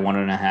favored by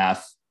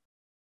 1.5.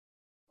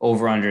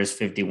 Over-under is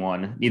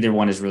 51. Neither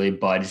one is really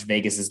budged.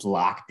 Vegas is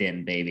locked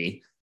in,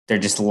 baby. They're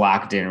just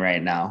locked in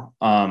right now.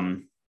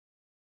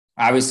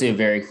 Obviously, a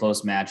very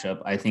close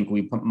matchup. I think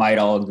we might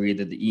all agree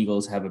that the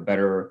Eagles have a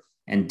better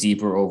and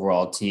deeper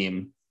overall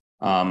team,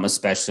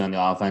 especially on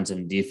the offensive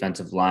and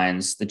defensive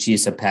lines. The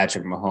Chiefs have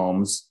Patrick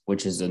Mahomes,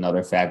 which is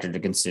another factor to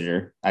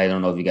consider. I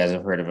don't know if you guys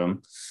have heard of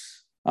him.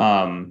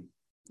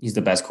 He's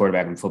the best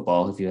quarterback in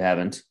football, if you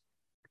haven't.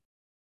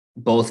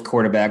 Both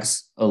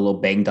quarterbacks a little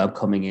banged up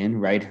coming in,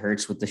 right?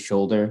 Hurts with the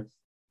shoulder.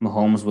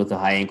 Mahomes with a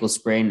high ankle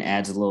sprain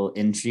adds a little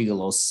intrigue, a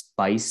little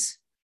spice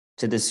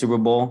to the Super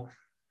Bowl.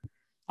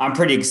 I'm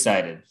pretty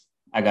excited,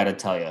 I got to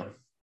tell you.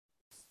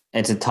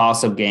 It's a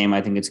toss-up game.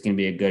 I think it's going to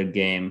be a good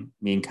game.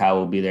 Me and Kyle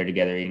will be there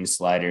together eating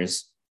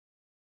sliders.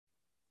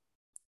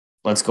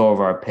 Let's go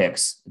over our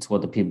picks. It's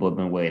what the people have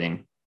been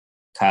waiting.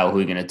 Kyle, who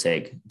are you going to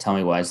take? Tell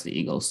me why it's the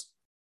Eagles.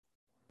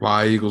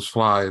 Fly, Eagles,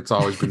 fly. It's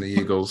always been the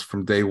Eagles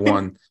from day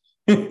one.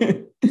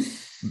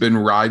 Been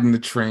riding the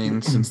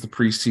train since the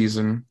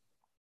preseason.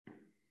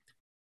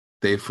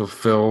 They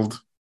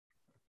fulfilled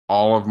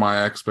all of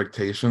my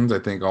expectations. I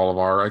think all of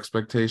our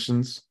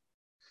expectations.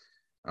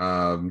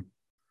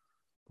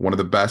 One of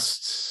the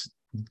best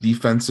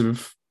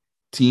defensive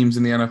teams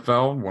in the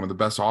NFL, one of the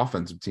best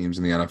offensive teams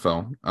in the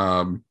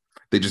NFL.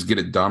 They just get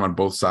it done on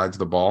both sides of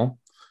the ball.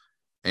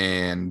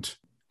 And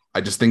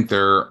I just think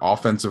their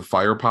offensive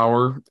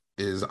firepower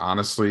is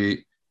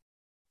honestly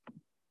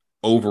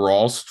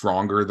overall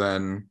stronger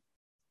than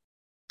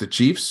the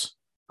Chiefs.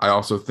 I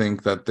also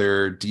think that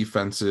their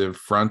defensive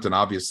front and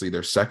obviously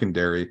their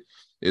secondary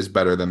is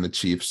better than the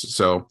Chiefs.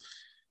 So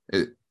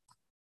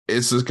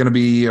it's just going to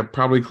be a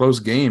probably close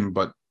game,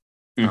 but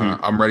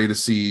I'm ready to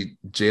see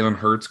Jalen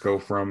Hurts go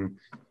from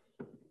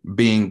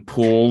being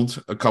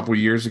pulled a couple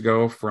years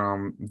ago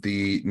from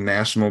the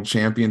national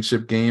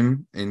championship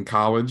game in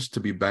college to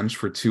be benched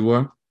for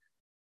Tua,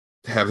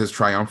 to have his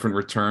triumphant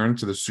return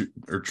to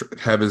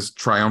have his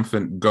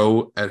triumphant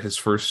go at his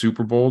first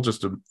Super Bowl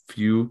just a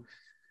few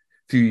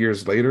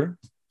years later.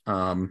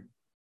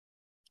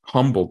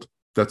 Humbled.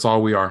 That's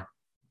all we are.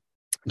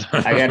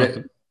 I got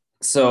it.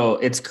 So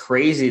it's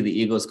crazy the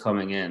Eagles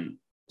coming in.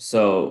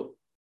 So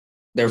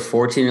they're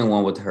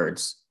 14-1 with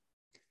Hurts.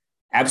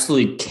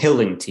 Absolutely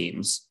killing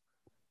teams.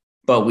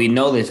 But we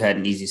know they've had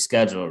an easy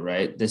schedule,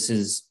 right? This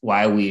is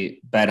why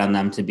we bet on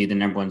them to be the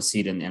number 1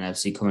 seed in the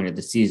NFC coming into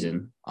the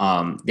season.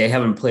 They've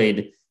only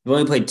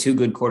played 2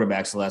 good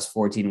quarterbacks the last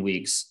 14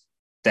 weeks.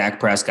 Dak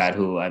Prescott,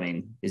 who,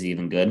 is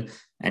even good,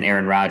 and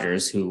Aaron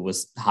Rodgers, who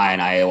was high in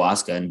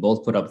ayahuasca, and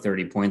both put up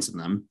 30 points in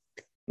them,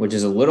 which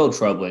is a little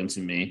troubling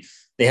to me.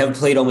 They have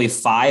played only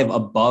 5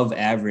 above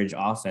average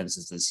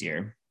offenses this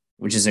year,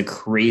 which is a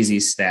crazy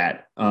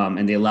stat.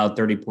 And they allowed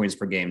 30 points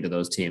per game to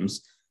those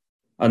teams.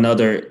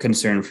 Another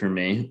concern for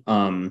me.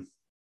 And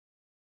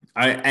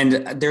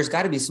there's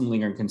got to be some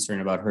lingering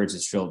concern about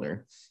Hurts'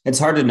 shoulder. It's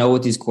hard to know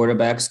with these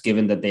quarterbacks,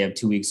 given that they have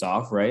 2 weeks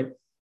off, right?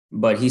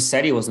 But he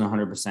said he wasn't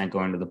 100%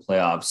 going to the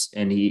playoffs,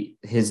 and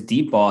his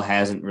deep ball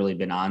hasn't really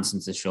been on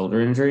since the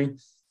shoulder injury.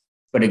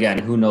 But again,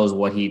 who knows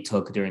what he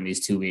took during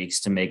these 2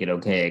 weeks to make it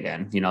okay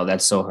again?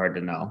 That's so hard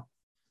to know.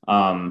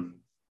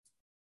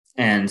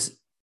 And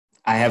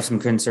I have some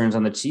concerns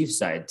on the Chiefs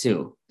side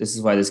too. This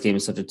is why this game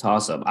is such a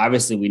toss-up.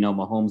 Obviously, we know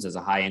Mahomes has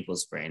a high ankle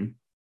sprain.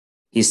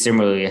 He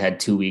similarly had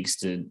 2 weeks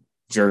to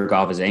jerk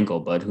off his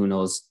ankle, but who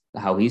knows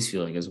how he's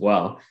feeling as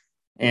well.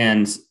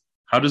 And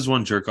how does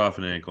one jerk off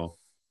an ankle?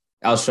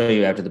 I'll show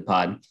you after the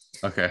pod.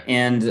 Okay.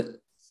 And,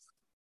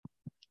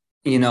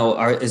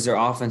 is their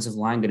offensive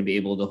line going to be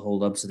able to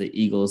hold up to the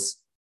Eagles'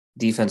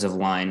 defensive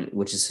line,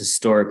 which is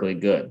historically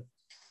good?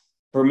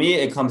 For me,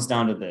 it comes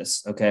down to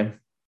this, okay?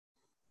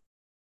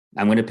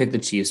 I'm going to pick the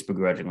Chiefs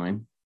begrudgingly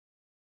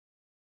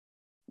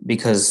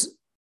because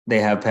they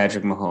have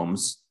Patrick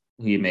Mahomes,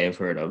 who you may have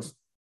heard of,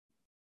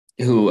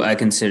 who I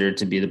consider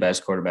to be the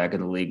best quarterback in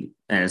the league,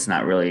 and it's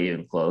not really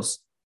even close.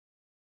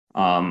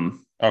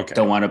 Okay.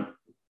 Don't want to.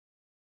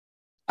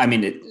 I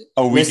mean,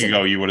 a week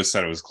ago you would have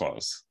said it was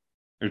close,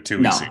 or 2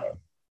 weeks ago.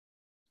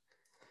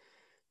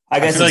 I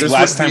guess feel like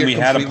last time we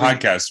had a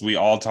podcast, we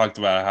all talked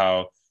about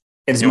how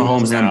it's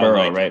Mahomes and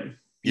Burrow, right?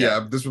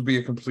 Yeah, this would be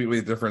a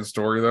completely different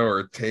story, though,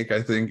 or take.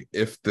 I think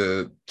if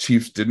the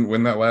Chiefs didn't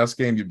win that last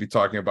game, you'd be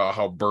talking about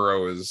how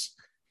Burrow is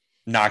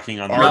knocking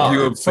on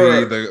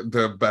arguably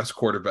the best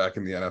quarterback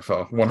in the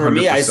NFL. 100%. For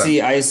me, I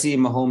see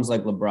Mahomes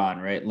like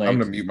LeBron, right? Like I'm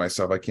gonna mute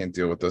myself. I can't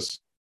deal with this.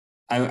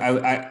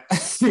 I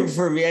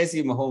for me, I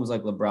see Mahomes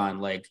like LeBron.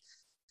 Like,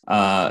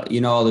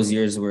 all those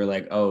years where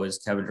like, oh, is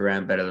Kevin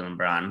Durant better than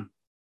LeBron?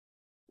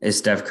 Is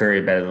Steph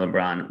Curry better than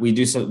LeBron? We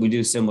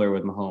do similar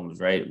with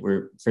Mahomes, right?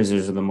 We're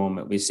prisoners of the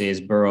moment. We say,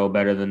 is Burrow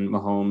better than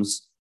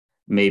Mahomes?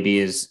 Maybe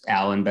is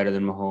Allen better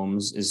than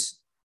Mahomes? Is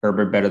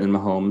Herbert better than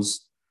Mahomes?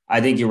 I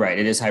think you're right.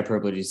 It is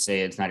hyperbole to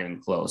say it's not even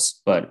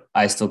close, but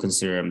I still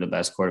consider him the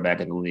best quarterback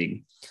in the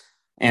league.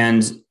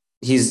 And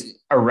he's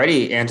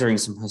already entering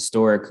some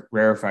historic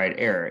rarefied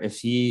air. If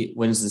he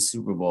wins the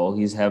Super Bowl,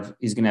 he's going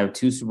to have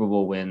 2 Super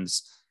Bowl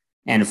wins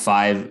and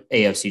 5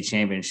 AFC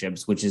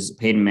championships, which is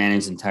Peyton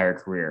Manning's entire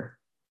career.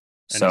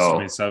 And so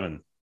he's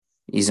 27.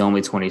 He's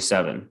only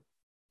 27.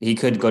 He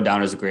could go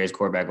down as the greatest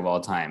quarterback of all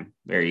time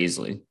very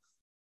easily.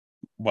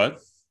 What?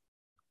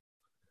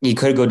 He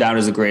could go down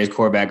as the greatest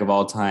quarterback of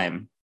all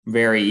time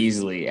very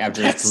easily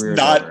after his career.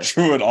 That's not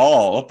true at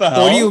all. What the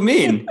hell? What do you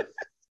mean?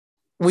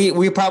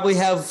 We probably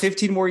have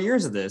 15 more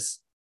years of this.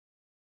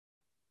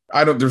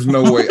 There's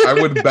no way. I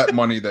would bet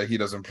money that he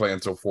doesn't play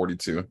until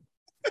 42.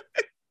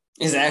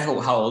 Is that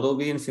how old he'll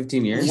be in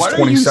 15 years? What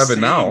He's 27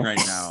 now. Right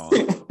now.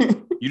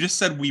 You just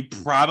said we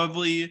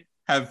probably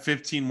have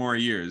 15 more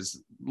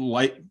years,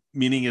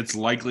 meaning it's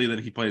likely that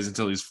he plays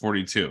until he's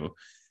 42.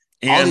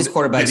 And all these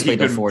quarterbacks play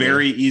to 40.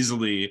 Very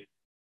easily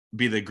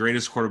be the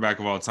greatest quarterback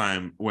of all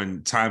time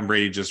when Tom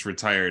Brady just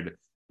retired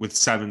with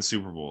 7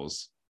 Super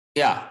Bowls.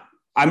 Yeah,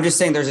 I'm just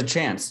saying there's a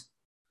chance.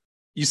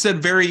 You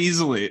said very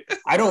easily.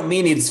 I don't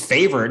mean he's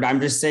favored. I'm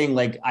just saying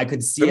like I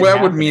could see. Well,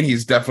 that would mean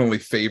he's definitely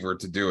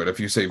favored to do it. If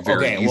you say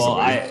very easily.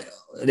 Well,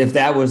 if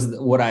that was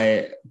what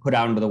I put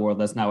out into the world,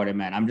 that's not what I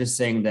meant. I'm just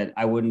saying that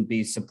I wouldn't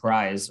be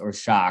surprised or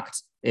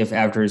shocked if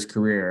after his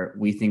career,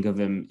 we think of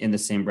him in the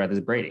same breath as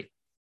Brady.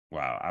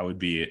 Wow. I would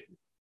be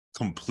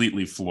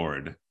completely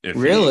floored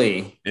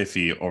if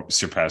he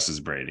surpasses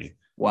Brady.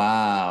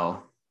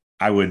 Wow.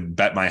 I would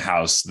bet my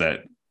house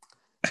that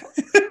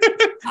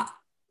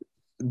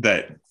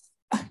that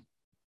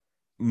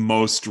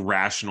most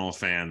rational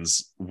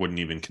fans wouldn't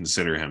even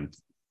consider him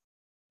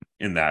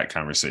in that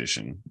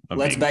conversation.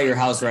 Let's bet your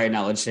house right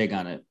now. Let's shake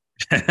on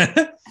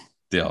it.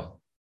 Deal.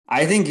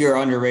 I think you're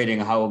underrating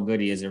how good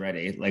he is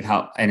already,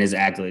 and his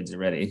accolades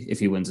already if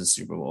he wins a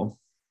Super Bowl.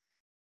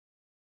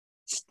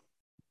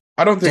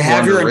 I don't think to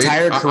have your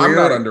entire career. I'm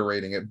not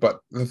underrating it,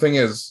 but the thing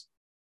is,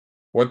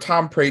 what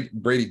Tom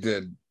Brady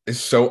did is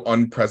so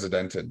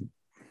unprecedented.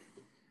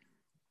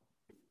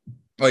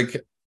 Like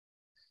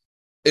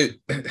it.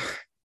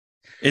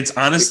 It's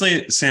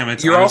honestly, Sam.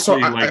 It's you're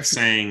honestly also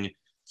saying,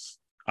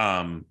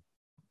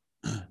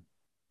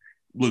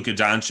 Luka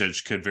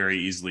Doncic could very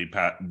easily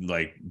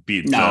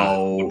beat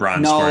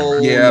LeBron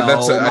scoring. Yeah,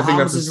 I think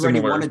that's has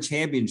already won a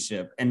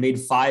championship and made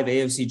 5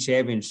 AFC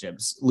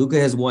championships. Luka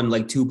has won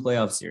 2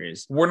 playoff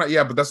series. We're not,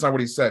 yeah, but that's not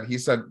what he said. He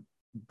said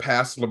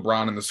past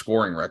LeBron in the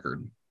scoring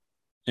record.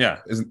 Yeah,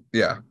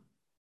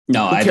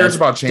 No, who cares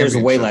about championships? There's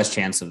a way less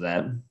chance of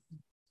that.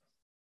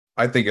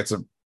 I think it's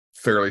a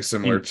fairly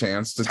similar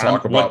chance to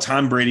talk about. What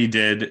Tom Brady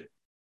did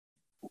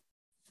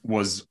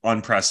was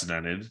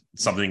unprecedented,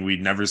 something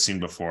we'd never seen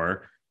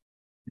before.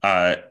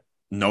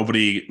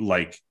 Nobody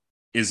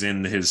is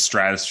in his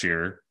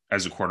stratosphere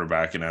as a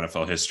quarterback in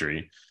NFL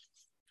history,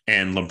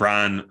 and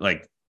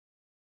LeBron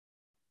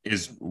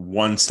is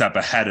one step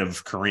ahead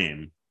of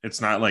Kareem.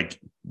 It's not like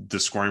the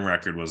scoring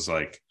record was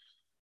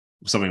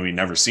something we'd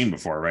never seen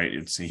before, right?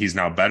 He's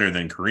now better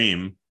than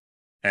Kareem,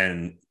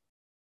 and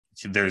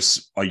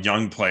there's a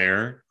young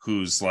player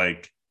who's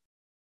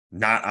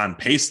not on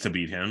pace to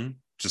beat him,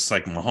 just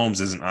like Mahomes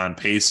isn't on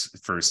pace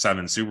for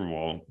 7 Super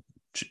Bowl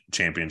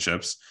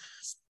championships.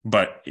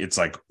 But it's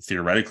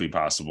theoretically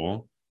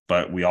possible,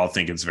 but we all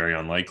think it's very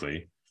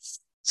unlikely.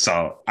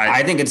 So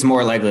I think it's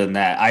more likely than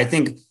that. I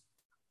think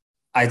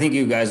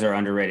you guys are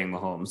underrating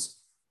Mahomes.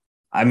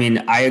 I mean,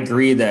 I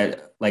agree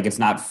that like it's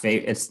not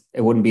it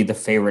wouldn't be the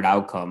favorite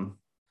outcome.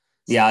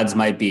 The odds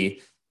might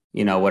be,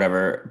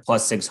 whatever,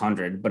 plus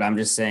 600, but I'm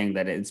just saying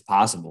that it's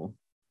possible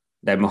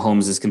that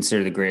Mahomes is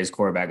considered the greatest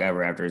quarterback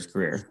ever after his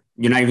career.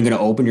 You're not even going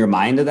to open your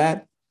mind to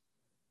that?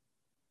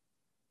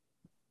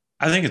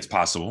 I think it's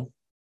possible.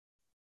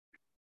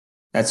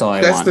 That's all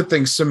I That's want. the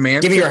thing.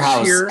 Semantics Give me your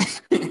house. here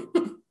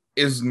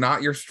is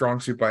not your strong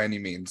suit by any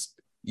means.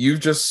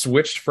 You've just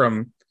switched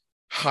from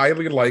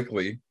highly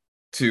likely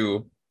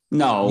to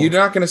no. You're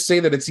not going to say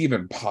that it's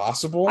even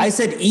possible. I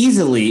said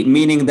easily,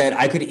 meaning that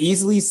I could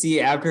easily see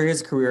after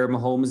his career,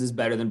 Mahomes is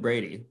better than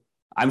Brady.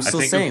 I'm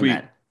still saying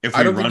that. If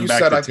we run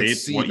back the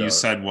tape, what you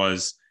said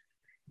was,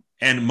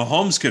 and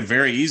Mahomes could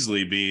very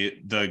easily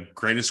be the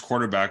greatest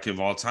quarterback of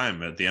all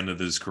time at the end of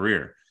his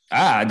career.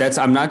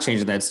 I'm not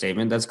changing that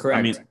statement. That's correct.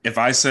 I mean, if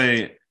I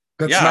say,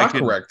 that's not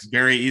correct,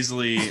 very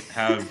easily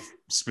have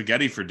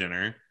spaghetti for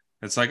dinner.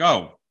 It's like,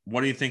 oh,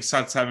 what do you think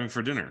Seth's having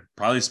for dinner?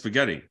 Probably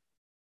spaghetti.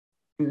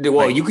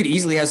 Well, you could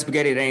easily have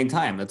spaghetti at any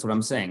time. That's what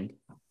I'm saying.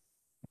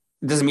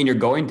 It doesn't mean you're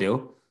going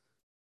to.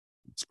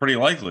 It's pretty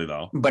likely,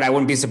 though. But I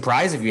wouldn't be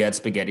surprised if you had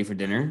spaghetti for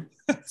dinner.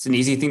 It's an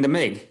easy thing to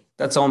make.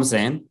 That's all I'm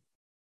saying.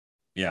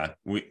 Yeah,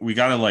 we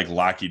got to like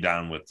lock you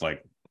down with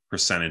like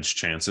percentage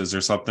chances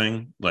or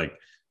something. Like,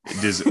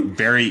 does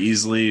very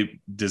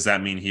easily, does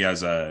that mean he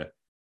has a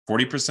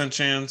 40%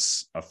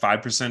 chance, a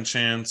 5%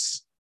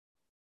 chance?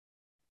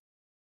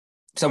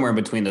 Somewhere in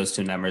between those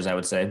two numbers, I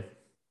would say.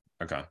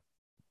 Okay.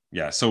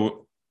 Yeah,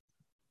 so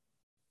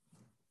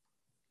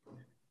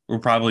we're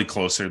probably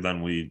closer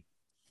than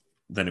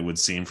it would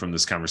seem from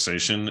this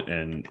conversation,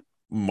 and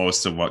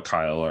most of what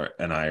Kyle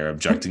and I are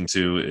objecting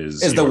to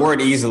is the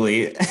word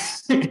easily.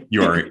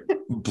 Your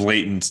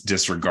blatant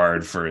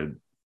disregard for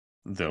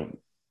the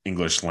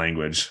English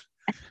language.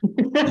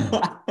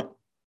 All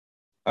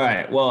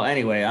right. Well,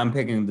 anyway, I'm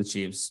picking the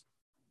Chiefs,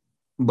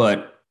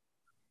 but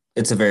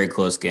it's a very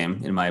close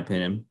game, in my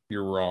opinion.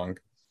 You're wrong.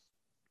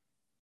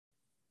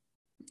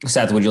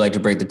 Seth, would you like to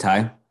break the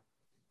tie?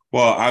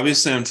 Well,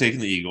 obviously, I'm taking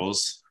the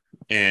Eagles,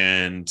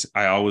 and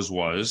I always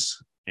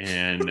was.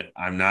 And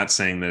I'm not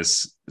saying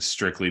this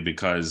strictly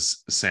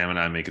because Sam and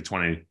I make a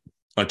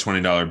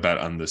 $20 bet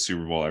on the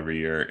Super Bowl every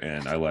year,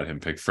 and I let him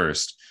pick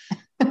first.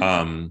 We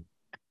got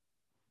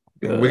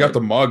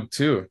the mug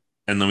too.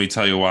 And let me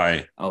tell you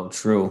why. Oh,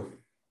 true.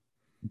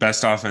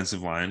 Best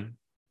offensive line,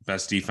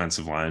 best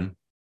defensive line.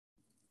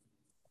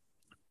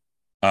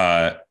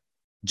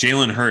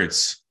 Jalen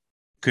Hurts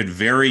could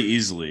very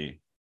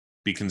easily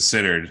be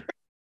considered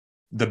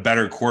the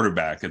better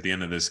quarterback at the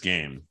end of this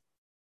game.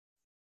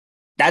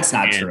 That's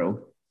not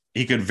true.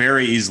 He could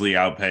very easily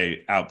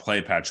outplay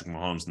Patrick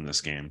Mahomes in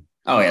this game.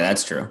 Oh, yeah,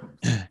 that's true.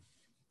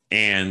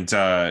 And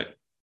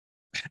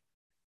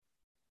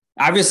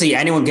obviously,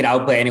 anyone could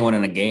outplay anyone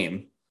in a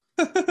game.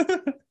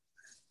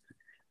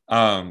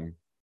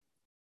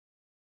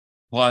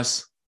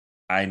 Plus,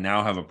 I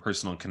now have a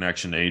personal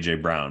connection to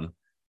AJ Brown,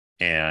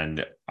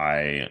 and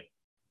I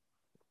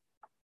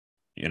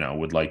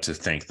would like to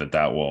think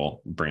that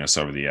will bring us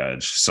over the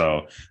edge.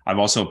 So I've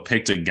also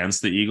picked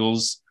against the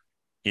Eagles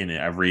in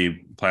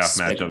every playoff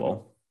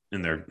matchup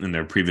in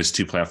their previous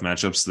two playoff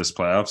matchups this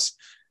playoffs,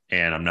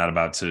 and I'm not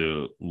about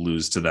to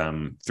lose to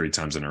them 3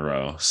 times in a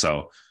row.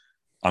 So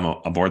I'm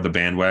aboard the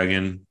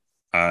bandwagon.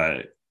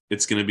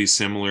 It's going to be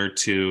similar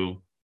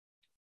to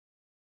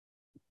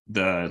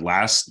the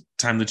last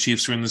time the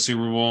Chiefs were in the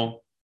Super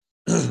Bowl.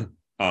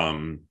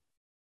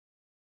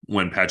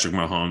 When Patrick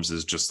Mahomes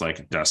is just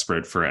like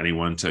desperate for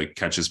anyone to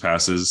catch his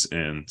passes,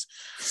 and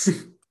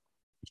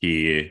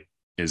he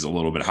is a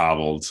little bit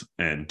hobbled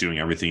and doing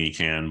everything he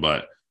can,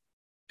 but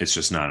it's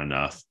just not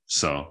enough.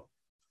 So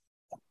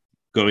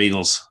go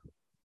Eagles.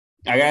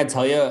 I gotta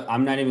tell you,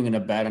 I'm not even gonna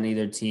bet on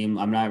either team.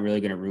 I'm not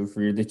really gonna root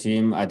for either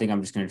team. I think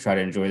I'm just gonna try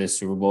to enjoy this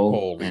Super Bowl.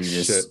 Holy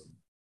shit.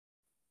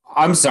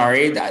 I'm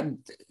sorry.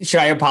 Should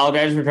I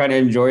apologize for trying to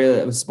enjoy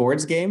a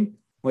sports game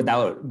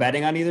without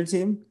betting on either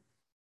team?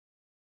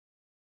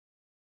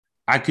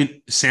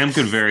 Sam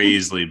could very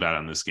easily bet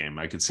on this game.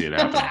 I could see it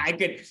happening. I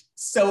could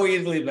so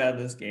easily bet on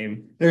this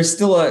game. There's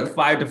still a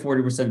 5 to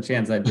 40%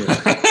 chance I do.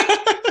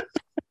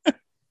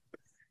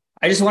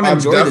 I just want to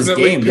enjoy this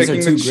game. These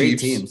are two great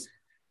teams.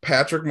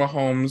 Patrick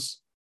Mahomes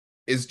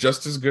is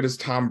just as good as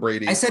Tom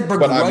Brady. I said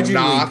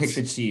begrudgingly pick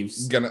the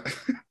Chiefs.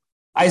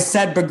 I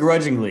said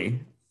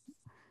begrudgingly.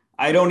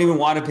 I don't even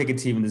want to pick a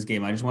team in this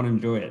game. I just want to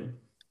enjoy it.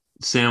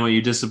 Sam, are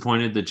you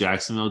disappointed that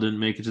Jacksonville didn't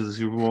make it to the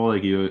Super Bowl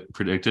like you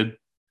predicted?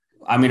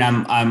 I mean,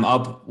 I'm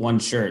up one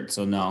shirt,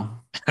 so no.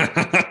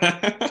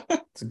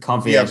 It's a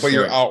comfy. Yeah, but shirt.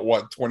 You're out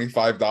what,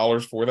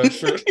 $25 for that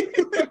shirt?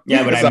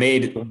 Yeah, but I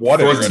made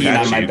 14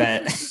 on my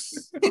bet.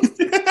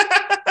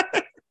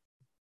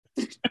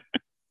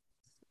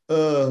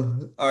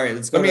 All right,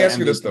 let's go. Let me ask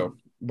you this though,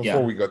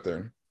 before we get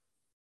there: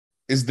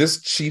 is this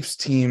Chiefs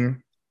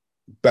team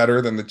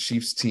better than the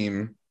Chiefs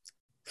team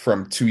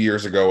from 2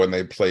 years ago when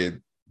they played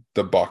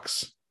the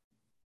Bucks?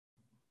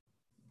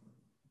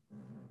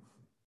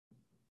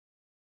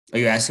 Are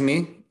you asking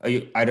me?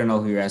 I don't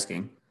know who you're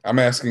asking. I'm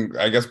asking,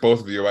 I guess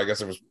both of you. I guess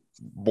it was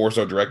more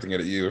so directing it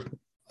at you.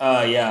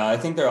 Yeah, I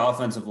think their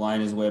offensive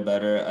line is way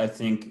better. I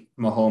think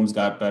Mahomes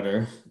got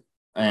better.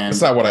 And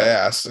That's not what I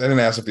asked. I didn't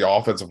ask if the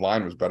offensive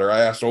line was better. I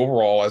asked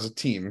overall as a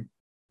team,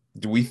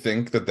 do we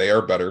think that they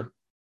are better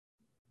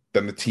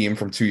than the team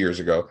from 2 years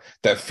ago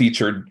that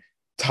featured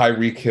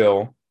Tyreek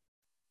Hill?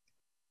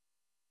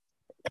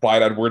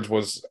 Clyde Edwards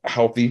was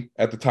healthy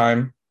at the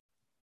time.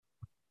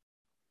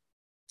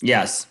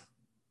 Yes.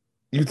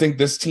 You think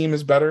this team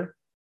is better?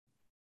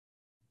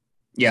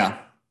 Yeah.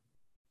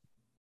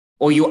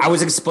 Well, I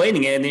was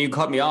explaining it and then you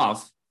cut me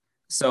off.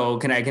 So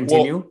can I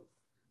continue?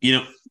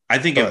 Well, I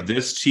think if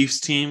this Chiefs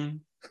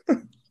team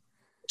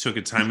took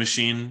a time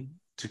machine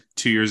to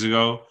 2 years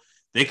ago,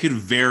 they could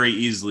very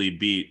easily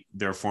beat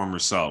their former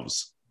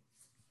selves.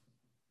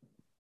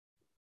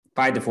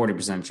 5 to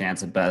 40%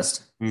 chance at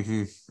best.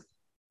 Mm-hmm.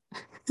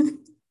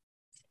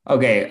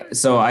 Okay,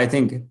 so I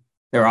think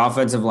their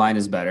offensive line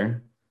is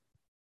better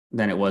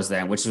than it was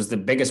then, which was the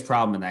biggest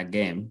problem in that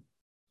game.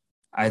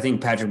 I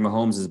think Patrick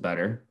Mahomes is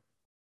better.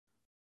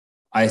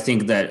 I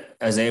think that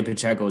Isaiah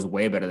Pacheco is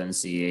way better than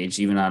CH,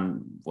 even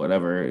on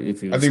whatever.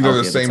 If he was I think they're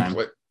the healthy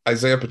same.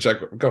 Isaiah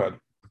Pacheco. Go ahead.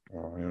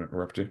 Oh, I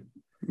interrupt you.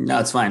 No,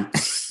 it's fine.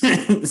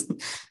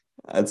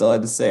 That's all I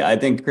had to say. I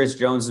think Chris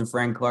Jones and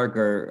Frank Clark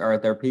are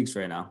at their peaks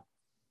right now.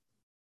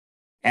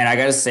 And I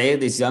got to say,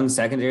 this young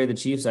secondary of the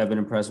Chiefs, I've been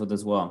impressed with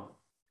as well.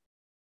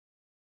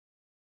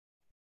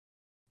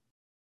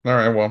 All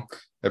right. Well,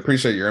 I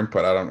appreciate your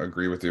input. I don't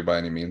agree with you by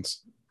any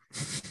means.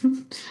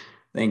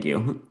 Thank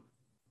you.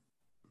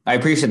 I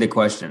appreciate the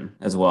question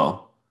as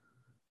well.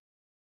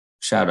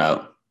 Shout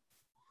out.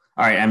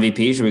 All right,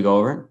 MVP, should we go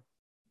over it?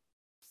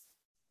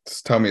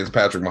 Just tell me it's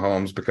Patrick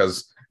Mahomes,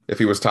 because if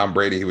he was Tom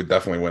Brady, he would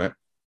definitely win it.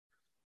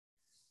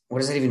 What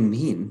does that even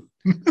mean?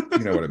 You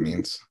know what it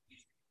means.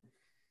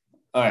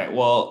 All right,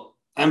 well,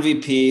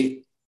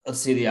 MVP, let's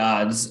see, the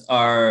odds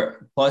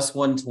are plus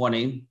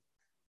 120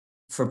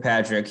 for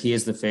Patrick. He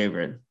is the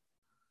favorite.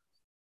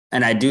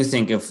 And I do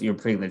think if you're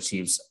picking the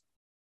Chiefs,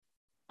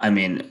 I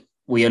mean,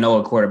 we know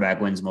a quarterback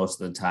wins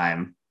most of the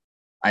time.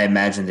 I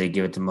imagine they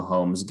give it to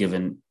Mahomes,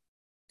 given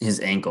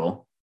his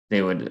ankle.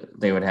 They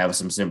would have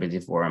some sympathy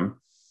for him.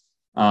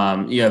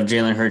 You have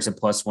Jalen Hurts at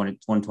plus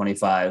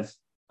 125.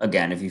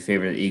 Again, if you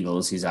favor the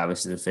Eagles, he's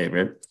obviously the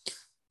favorite.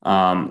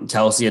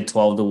 Kelsey at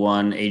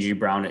 12-1, AJ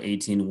Brown at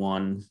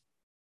 18-1,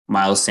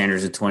 Miles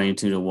Sanders at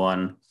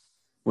 22-1.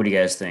 What do you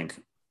guys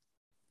think?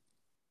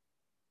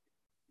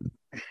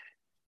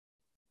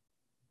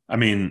 I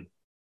mean,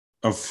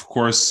 of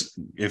course,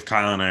 if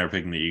Kyle and I are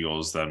picking the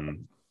Eagles,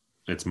 then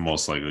it's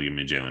most likely going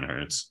to be Jalen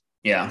Hurts.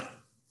 Yeah.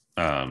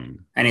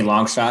 Any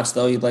long shots,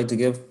 though, you'd like to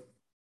give?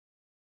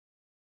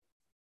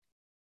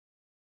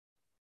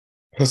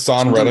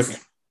 Hassan Reddick.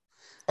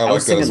 I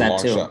like that as a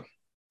long too. shot.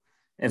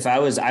 If I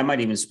was, I might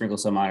even sprinkle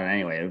some on it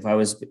anyway. If I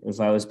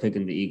was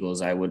picking the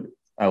Eagles, I would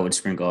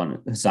sprinkle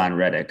on Hassan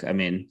Reddick. I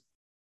mean,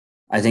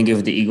 I think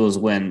if the Eagles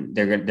win,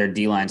 their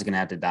D line's going to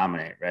have to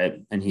dominate,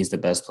 right? And he's the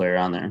best player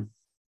on there.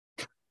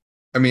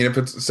 I mean, if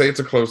it's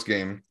a close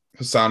game,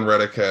 Hassan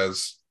Reddick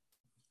has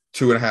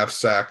 2.5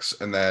 sacks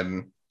and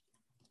then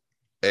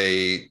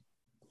a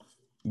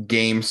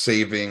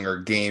game-saving or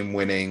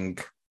game-winning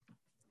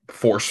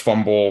forced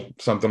fumble,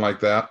 something like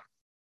that.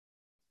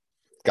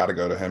 Got to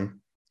go to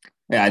him.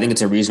 Yeah, I think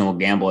it's a reasonable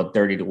gamble at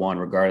 30-1,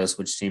 regardless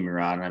which team you're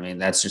on. I mean,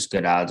 that's just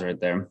good odds right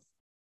there.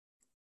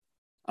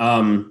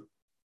 Did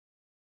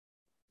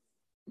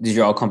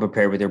you all come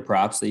prepared with your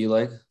props that you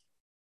like?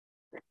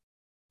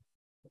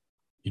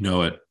 You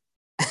know it.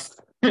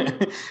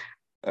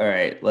 All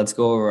right, let's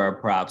go over our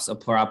props, a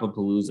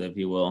prop-a-palooza, if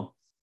you will.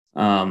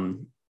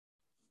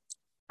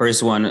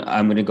 First one,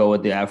 I'm going to go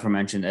with the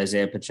aforementioned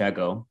Isaiah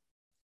Pacheco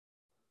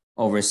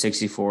over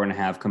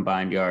 64.5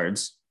 combined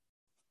yards.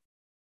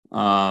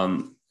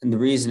 And the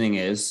reasoning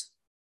is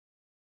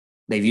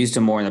they've used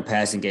him more in the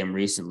passing game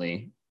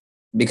recently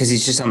because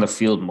he's just on the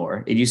field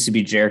more. It used to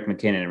be Jerick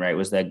McKinnon, right,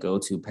 was that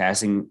go-to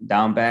passing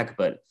down back,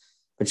 but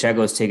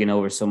Pacheco's taken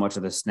over so much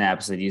of the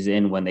snaps that he's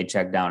in when they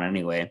check down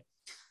anyway.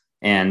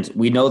 And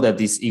we know that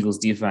this Eagles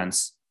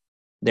defense,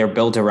 they're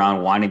built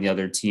around wanting the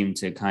other team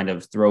to kind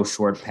of throw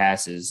short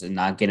passes and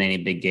not get any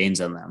big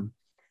gains on them.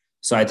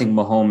 So I think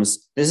Mahomes,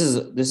 this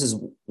is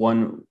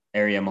one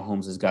area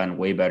Mahomes has gotten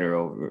way better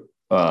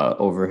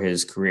over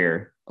his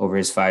career, over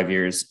his 5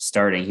 years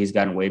starting. He's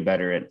gotten way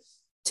better at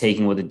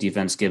taking what the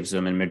defense gives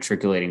him and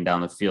matriculating down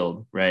the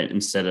field, right?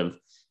 Instead of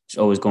just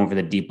always going for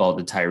the deep ball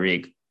to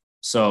Tyreek.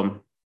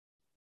 So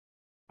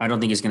I don't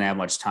think he's going to have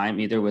much time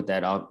either with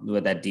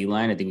that D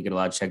line. I think we get a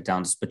lot of check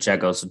downs.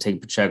 Pacheco, so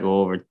take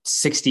Pacheco over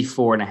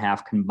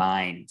 64.5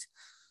 combined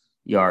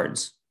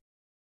yards.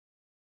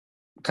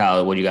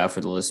 Kyle, what do you got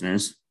for the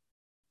listeners?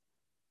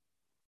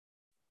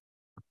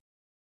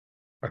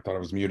 I thought I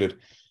was muted.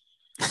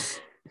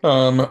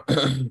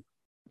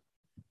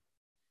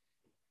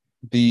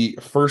 The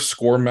first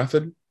score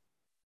method.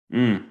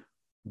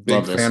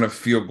 Big fan of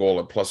field goal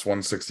at plus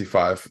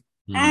 165.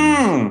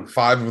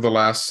 5 of the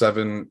last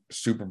 7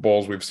 Super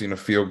Bowls, we've seen a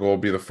field goal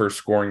be the first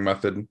scoring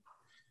method.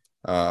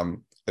 I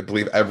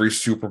believe every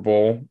Super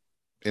Bowl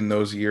in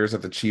those years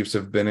that the Chiefs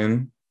have been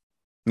in.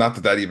 Not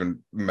that even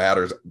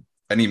matters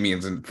any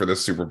means for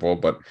this Super Bowl,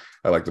 but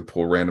I like to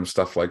pull random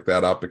stuff like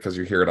that up because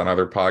you hear it on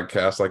other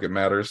podcasts like it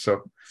matters.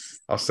 So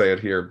I'll say it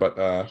here.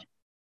 But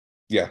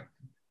yeah,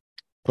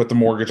 put the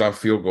mortgage on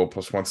field goal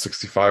plus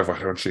 165. Why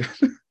don't you?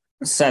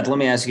 Seth, let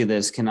me ask you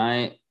this. Can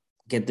I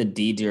get the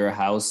deed to your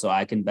house so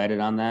I can bet it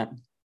on that?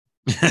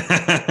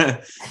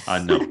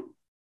 No.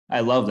 I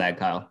love that,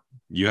 Kyle.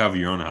 You have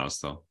your own house,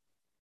 though.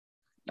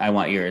 I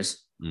want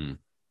yours.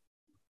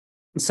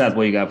 Seth,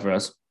 what you got for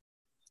us?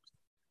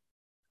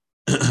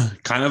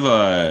 Kind of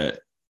a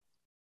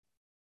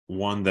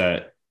one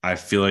that I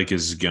feel like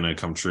is going to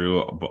come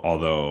true,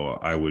 although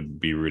I would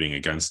be rooting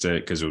against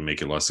it because it would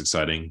make it less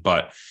exciting.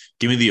 But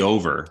give me the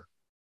over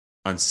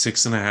on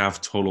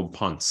 6.5 total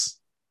punts.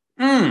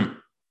 No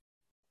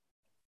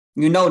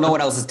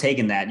one else is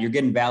taking that. You're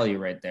getting value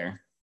right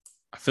there.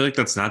 I feel like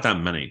that's not that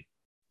many.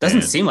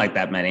 Doesn't seem like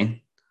that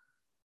many.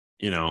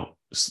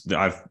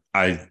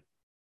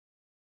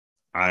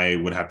 I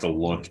would have to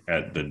look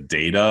at the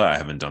data. I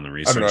haven't done the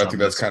research. I don't know. I think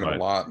that's kind of a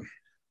lot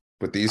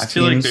with these. I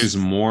feel like there's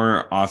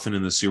more often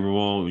in the Super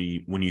Bowl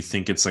when you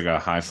think it's like a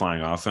high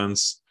flying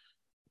offense.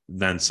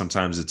 Then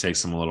sometimes it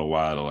takes them a little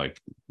while to like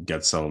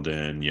get settled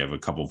in. You have a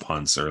couple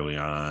punts early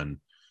on.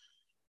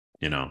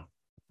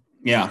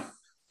 Yeah.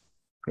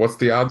 What's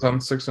the odds on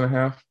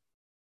 6.5?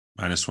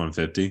 Minus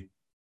 150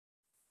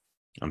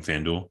 on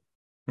FanDuel.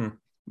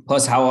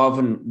 Plus, how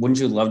often wouldn't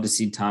you love to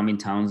see Tommy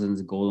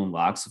Townsend's golden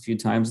locks a few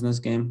times in this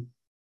game?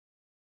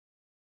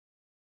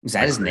 Is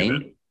that his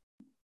name?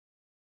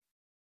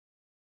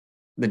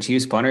 The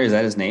Chiefs punter, is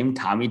that his name?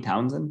 Tommy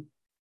Townsend?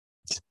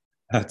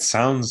 That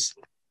sounds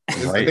right.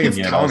 I think it's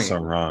and yet Townie. Also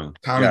wrong.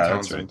 Tommy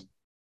Townsend.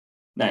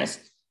 That's right.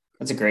 Nice.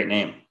 That's a great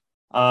name.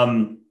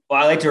 Well,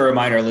 I like to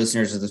remind our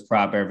listeners of this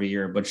prop every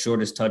year, but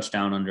shortest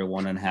touchdown under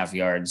 1.5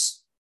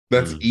 yards.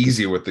 That's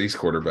easy with these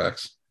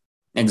quarterbacks.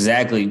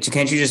 Exactly.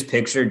 Can't you just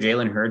picture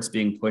Jalen Hurts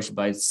being pushed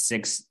by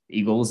 6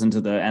 Eagles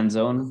into the end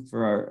zone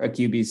for a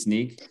QB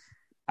sneak?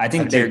 I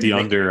think take the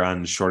under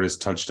on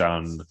shortest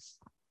touchdown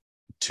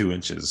 2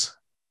 inches.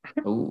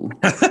 Oh,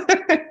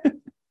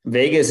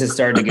 Vegas has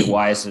started to get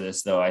wise to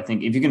this, though. I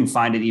think if you can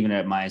find it even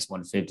at minus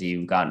 150,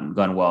 you've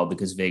gone well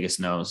because Vegas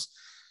knows.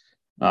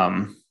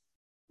 But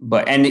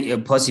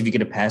plus, if you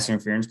get a pass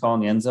interference call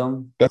in the end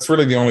zone, that's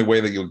really the only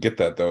way that you'll get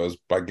that, though, is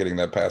by getting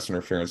that pass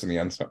interference in the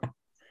end zone.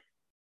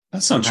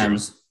 That's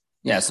sometimes,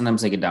 yeah.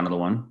 Sometimes they get down to the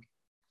 1.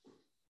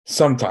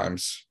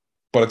 Sometimes,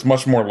 but it's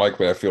much more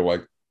likely, I feel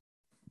like,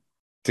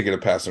 to get a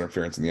pass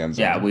interference in the end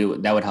zone. Yeah,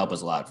 that would help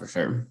us a lot for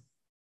sure.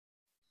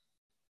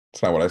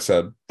 It's not what I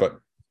said,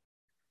 but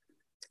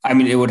I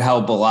mean, it would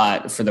help a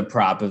lot for the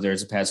prop if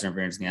there's a pass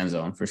interference in the end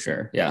zone for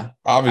sure. Yeah,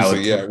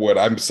 obviously, yeah, it would.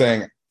 I'm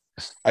saying,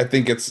 I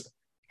think it's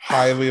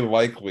highly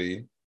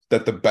likely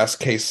that the best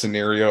case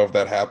scenario of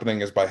that happening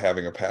is by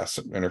having a pass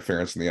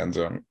interference in the end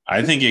zone.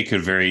 I think it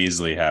could very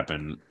easily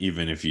happen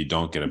even if you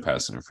don't get a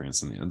pass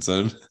interference in the end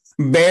zone.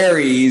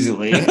 Very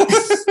easily.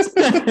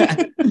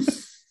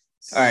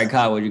 All right,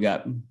 Kyle, what you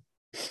got?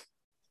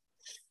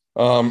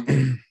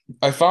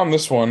 I found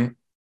this one.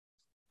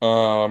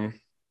 Where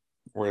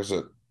is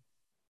it?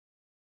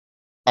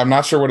 I'm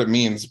not sure what it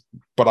means,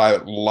 but I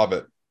love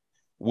it.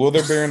 Will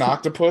there be an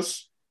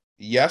octopus?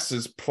 Yes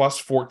is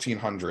plus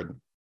 1,400.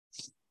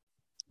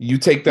 You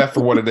take that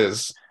for what it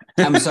is.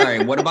 I'm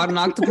sorry. What about an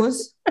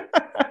octopus?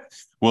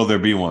 Will there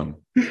be one?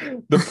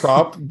 The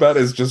prop bet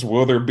is just,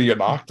 will there be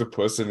an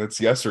octopus? And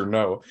it's yes or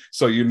no.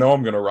 So I'm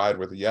going to ride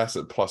with yes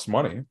at plus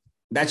money.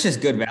 That's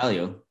just good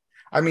value.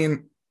 I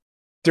mean,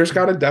 there's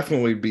got to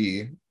definitely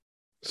be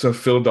some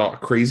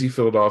crazy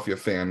Philadelphia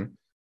fan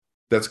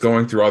that's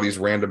going through all these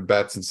random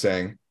bets and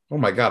saying, oh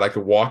my God, I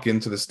could walk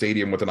into the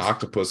stadium with an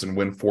octopus and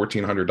win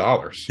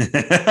 $1,400.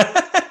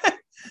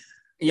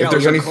 If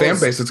there's any fan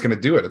base that's going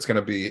to do it, it's going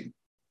to be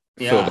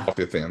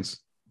Philadelphia fans.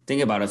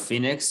 Think about it.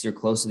 Phoenix, you're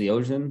close to the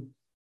ocean.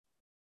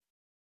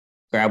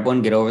 Grab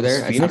one, get over there.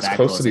 Is Phoenix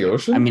close to the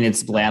ocean? I mean,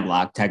 it's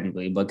landlocked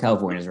technically, but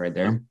California's right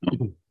there.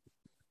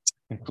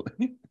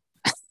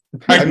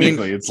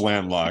 Technically, it's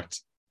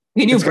landlocked.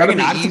 Can you bring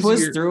an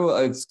octopus through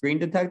a screen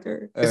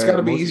detector? It's got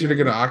to be easier to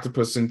get an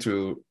octopus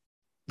into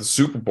the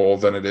Super Bowl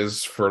than it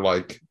is for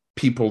like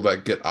people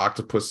that get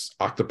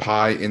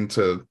octopi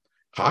into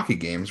hockey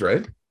games,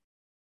 right?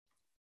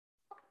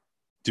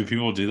 Do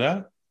people do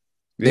that?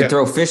 They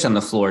throw fish on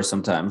the floor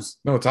sometimes.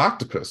 No, it's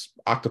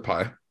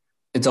octopi.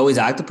 It's always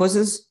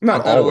octopuses?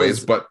 Not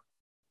always, but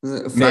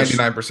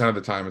 99% of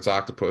the time it's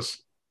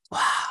octopus. Wow.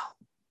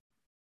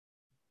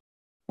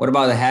 What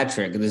about the hat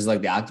trick? This is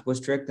like the octopus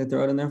trick they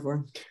throw it in there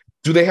for?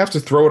 Do they have to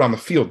throw it on the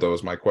field, though,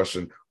 is my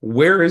question.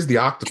 Where is the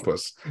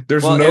octopus?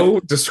 There's no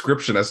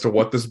description as to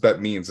what this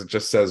bet means. It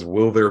just says,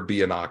 will there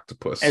be an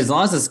octopus? As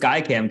long as the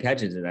Skycam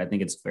catches it, I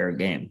think it's a fair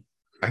game.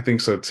 I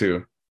think so,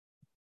 too.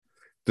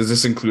 Does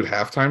this include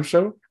halftime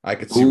show? I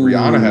could see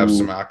Rihanna have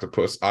some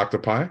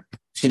octopi.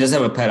 She does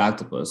have a pet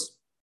octopus.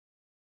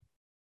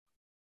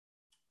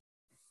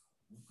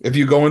 If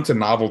you go into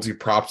novelty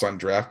props on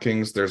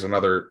DraftKings, there's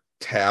another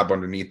tab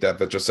underneath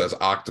that just says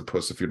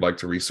octopus if you'd like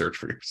to research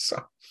for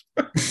yourself.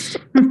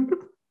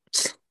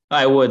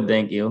 I would,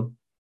 thank you.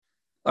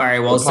 All right,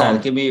 well,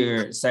 Seth, give me Tom.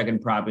 your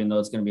second prop, even though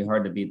it's going to be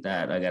hard to beat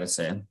that, I got to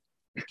say.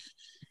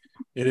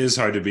 It is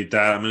hard to beat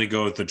that. I'm going to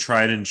go with the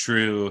tried and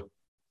true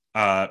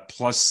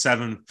plus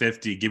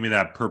 750. Give me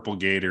that purple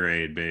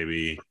Gatorade,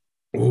 baby.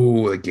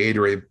 Oh, the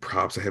Gatorade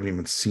props. I haven't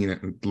even seen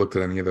it and looked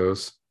at any of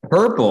those.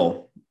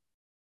 Purple.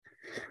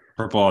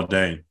 Purple all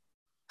day.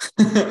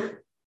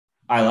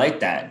 I like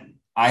that.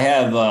 I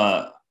have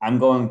I'm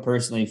going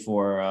personally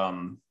for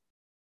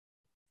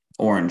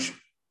orange.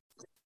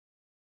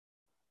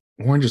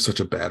 Orange is such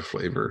a bad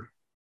flavor.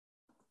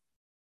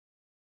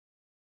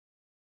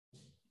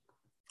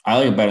 I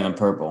like it better than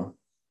purple.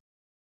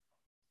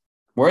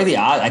 Where are the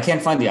odds? I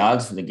can't find the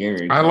odds for the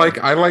Gatorade.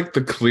 I like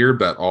the clear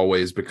bet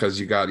always because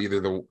you got either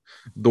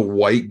the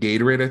white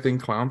Gatorade, I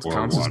think counts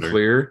as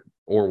clear,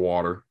 or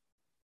water.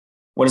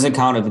 What does it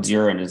count if it's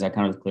urine? Does that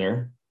count as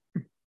clear?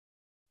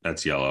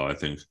 That's yellow, I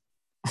think.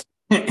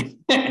 It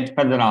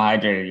depends on how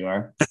hydrated you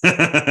are.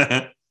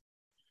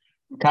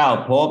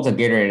 Kyle, pull up the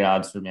Gatorade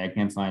odds for me. I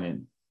can't find it.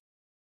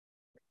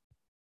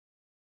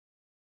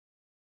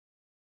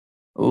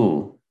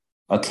 Ooh,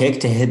 a kick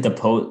to hit the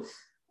post.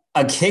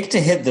 A kick to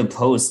hit the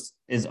post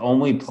is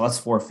only plus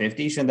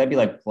 450. Shouldn't that be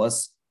like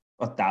plus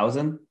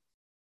 1,000?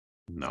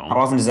 No. How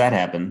often does that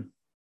happen?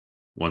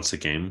 Once a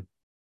game.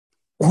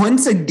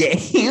 Once a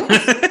game?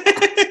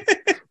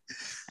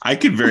 I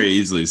could very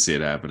easily see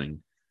it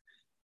happening.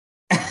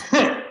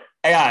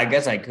 Yeah, I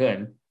guess I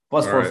could.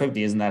 Plus All 450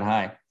 right. isn't that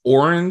high.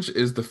 Orange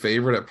is the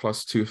favorite at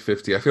plus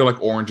 250. I feel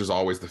like orange is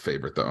always the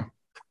favorite though.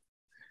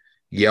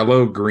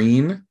 Yellow,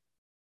 green,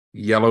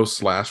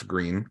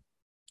 yellow/green.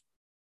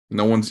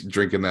 No one's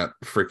drinking that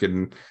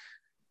freaking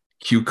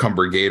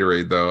cucumber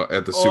Gatorade though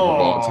at the Super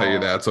Bowl. I'll tell you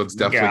that. So it's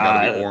definitely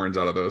got to be orange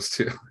out of those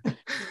two.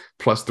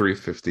 Plus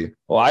 350.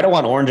 Well, I don't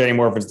want orange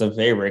anymore if it's the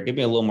favorite. Give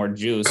me a little more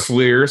juice.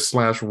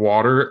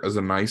 Clear/water is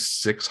a nice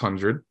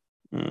 600.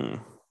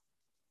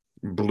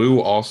 Blue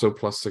also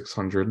plus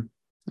 600.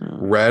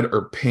 Red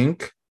or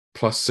pink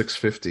plus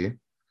 650.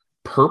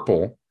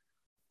 Purple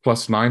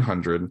plus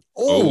 900.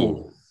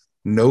 Oh,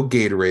 no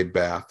Gatorade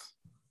bath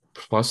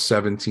plus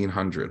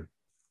 1700.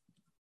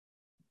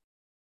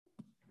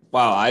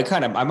 Wow, I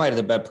might have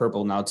to bet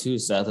purple now too,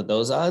 Seth. At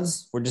those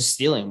odds, we're just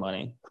stealing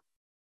money.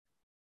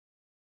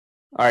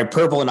 All right,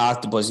 purple and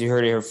octopus. You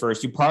heard it here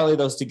first. You parlay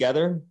those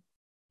together.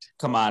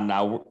 Come on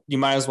now, you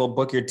might as well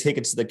book your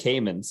tickets to the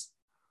Caymans.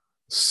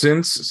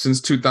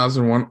 Since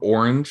 2001,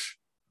 orange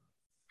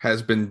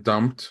has been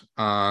dumped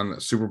on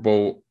Super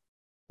Bowl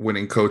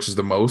winning coaches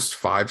the most,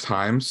 5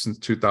 times since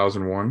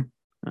 2001.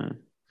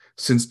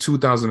 Since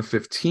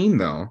 2015,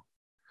 though,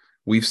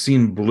 we've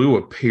seen blue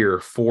appear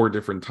 4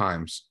 different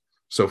times.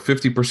 So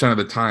 50% of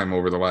the time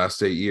over the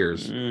last 8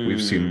 years,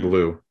 we've seen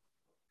blue.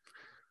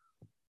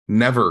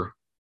 Never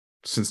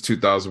since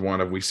 2001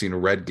 have we seen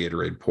red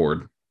Gatorade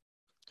poured.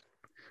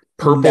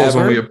 Purple has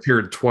only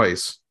appeared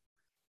twice.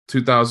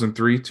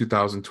 2003,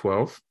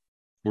 2012.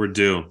 We're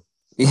due.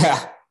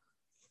 Yeah.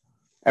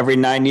 Every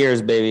 9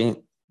 years,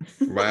 baby.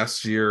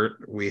 Last year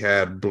we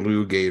had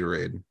blue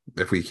Gatorade,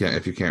 if you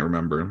can't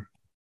remember.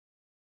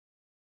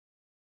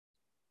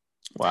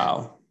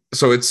 Wow.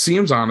 So it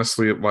seems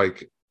honestly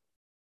like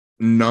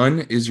none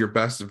is your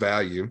best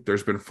value.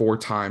 There's been 4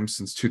 times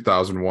since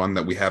 2001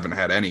 that we haven't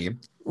had any.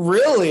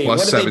 Really?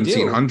 Plus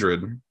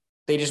 1,700.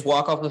 They just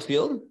walk off the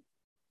field?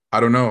 I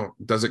don't know.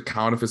 Does it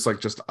count if it's like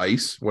just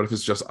ice? What if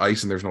it's just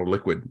ice and there's no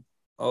liquid?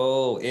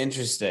 Oh,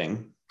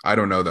 interesting. I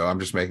don't know though. I'm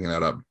just making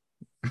that up.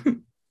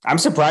 I'm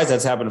surprised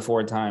that's happened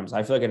 4 times.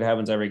 I feel like it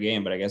happens every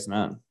game, but I guess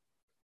not.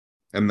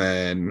 And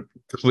then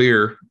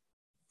clear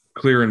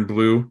and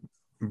blue,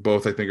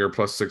 both I think are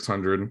plus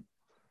 600.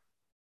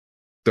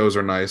 Those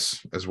are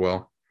nice as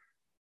well.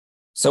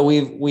 So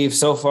we've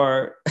so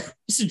far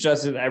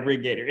suggested every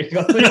Gatorade.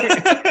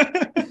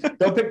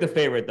 Don't pick the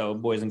favorite though,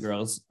 boys and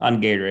girls, on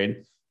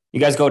Gatorade. You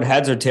guys go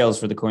heads or tails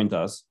for the coin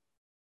toss?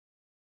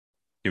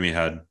 Give me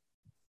head.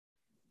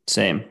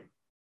 Same.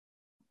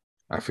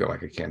 I feel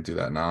like I can't do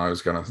that now. I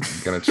was gonna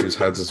choose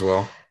heads as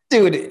well.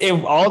 Dude,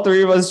 if all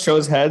 3 of us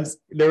chose heads,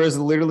 there was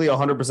literally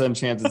 100%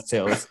 chance it's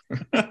tails.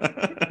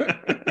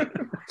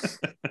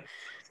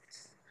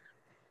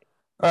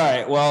 All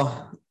right.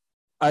 Well,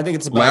 I think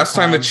it's about last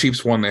time the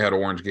Chiefs won, they had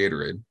orange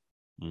Gatorade.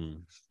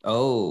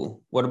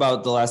 Oh, what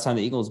about the last time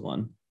the Eagles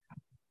won?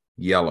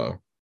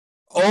 Yellow.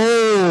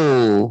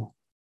 Oh.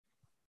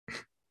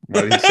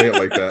 Why did you say it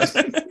like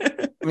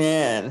that?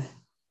 Man.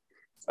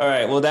 All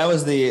right. Well, that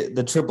was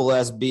the triple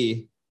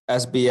SB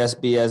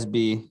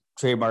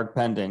trademark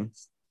pending.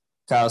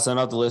 Kyle, send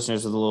out the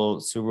listeners with a little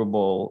Super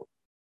Bowl,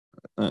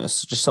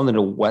 just something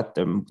to wet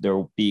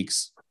their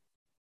beaks.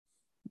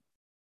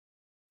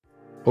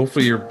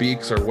 Hopefully your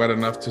beaks are wet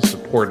enough to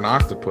support an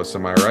octopus.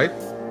 Am I right?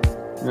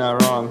 You're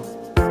not wrong.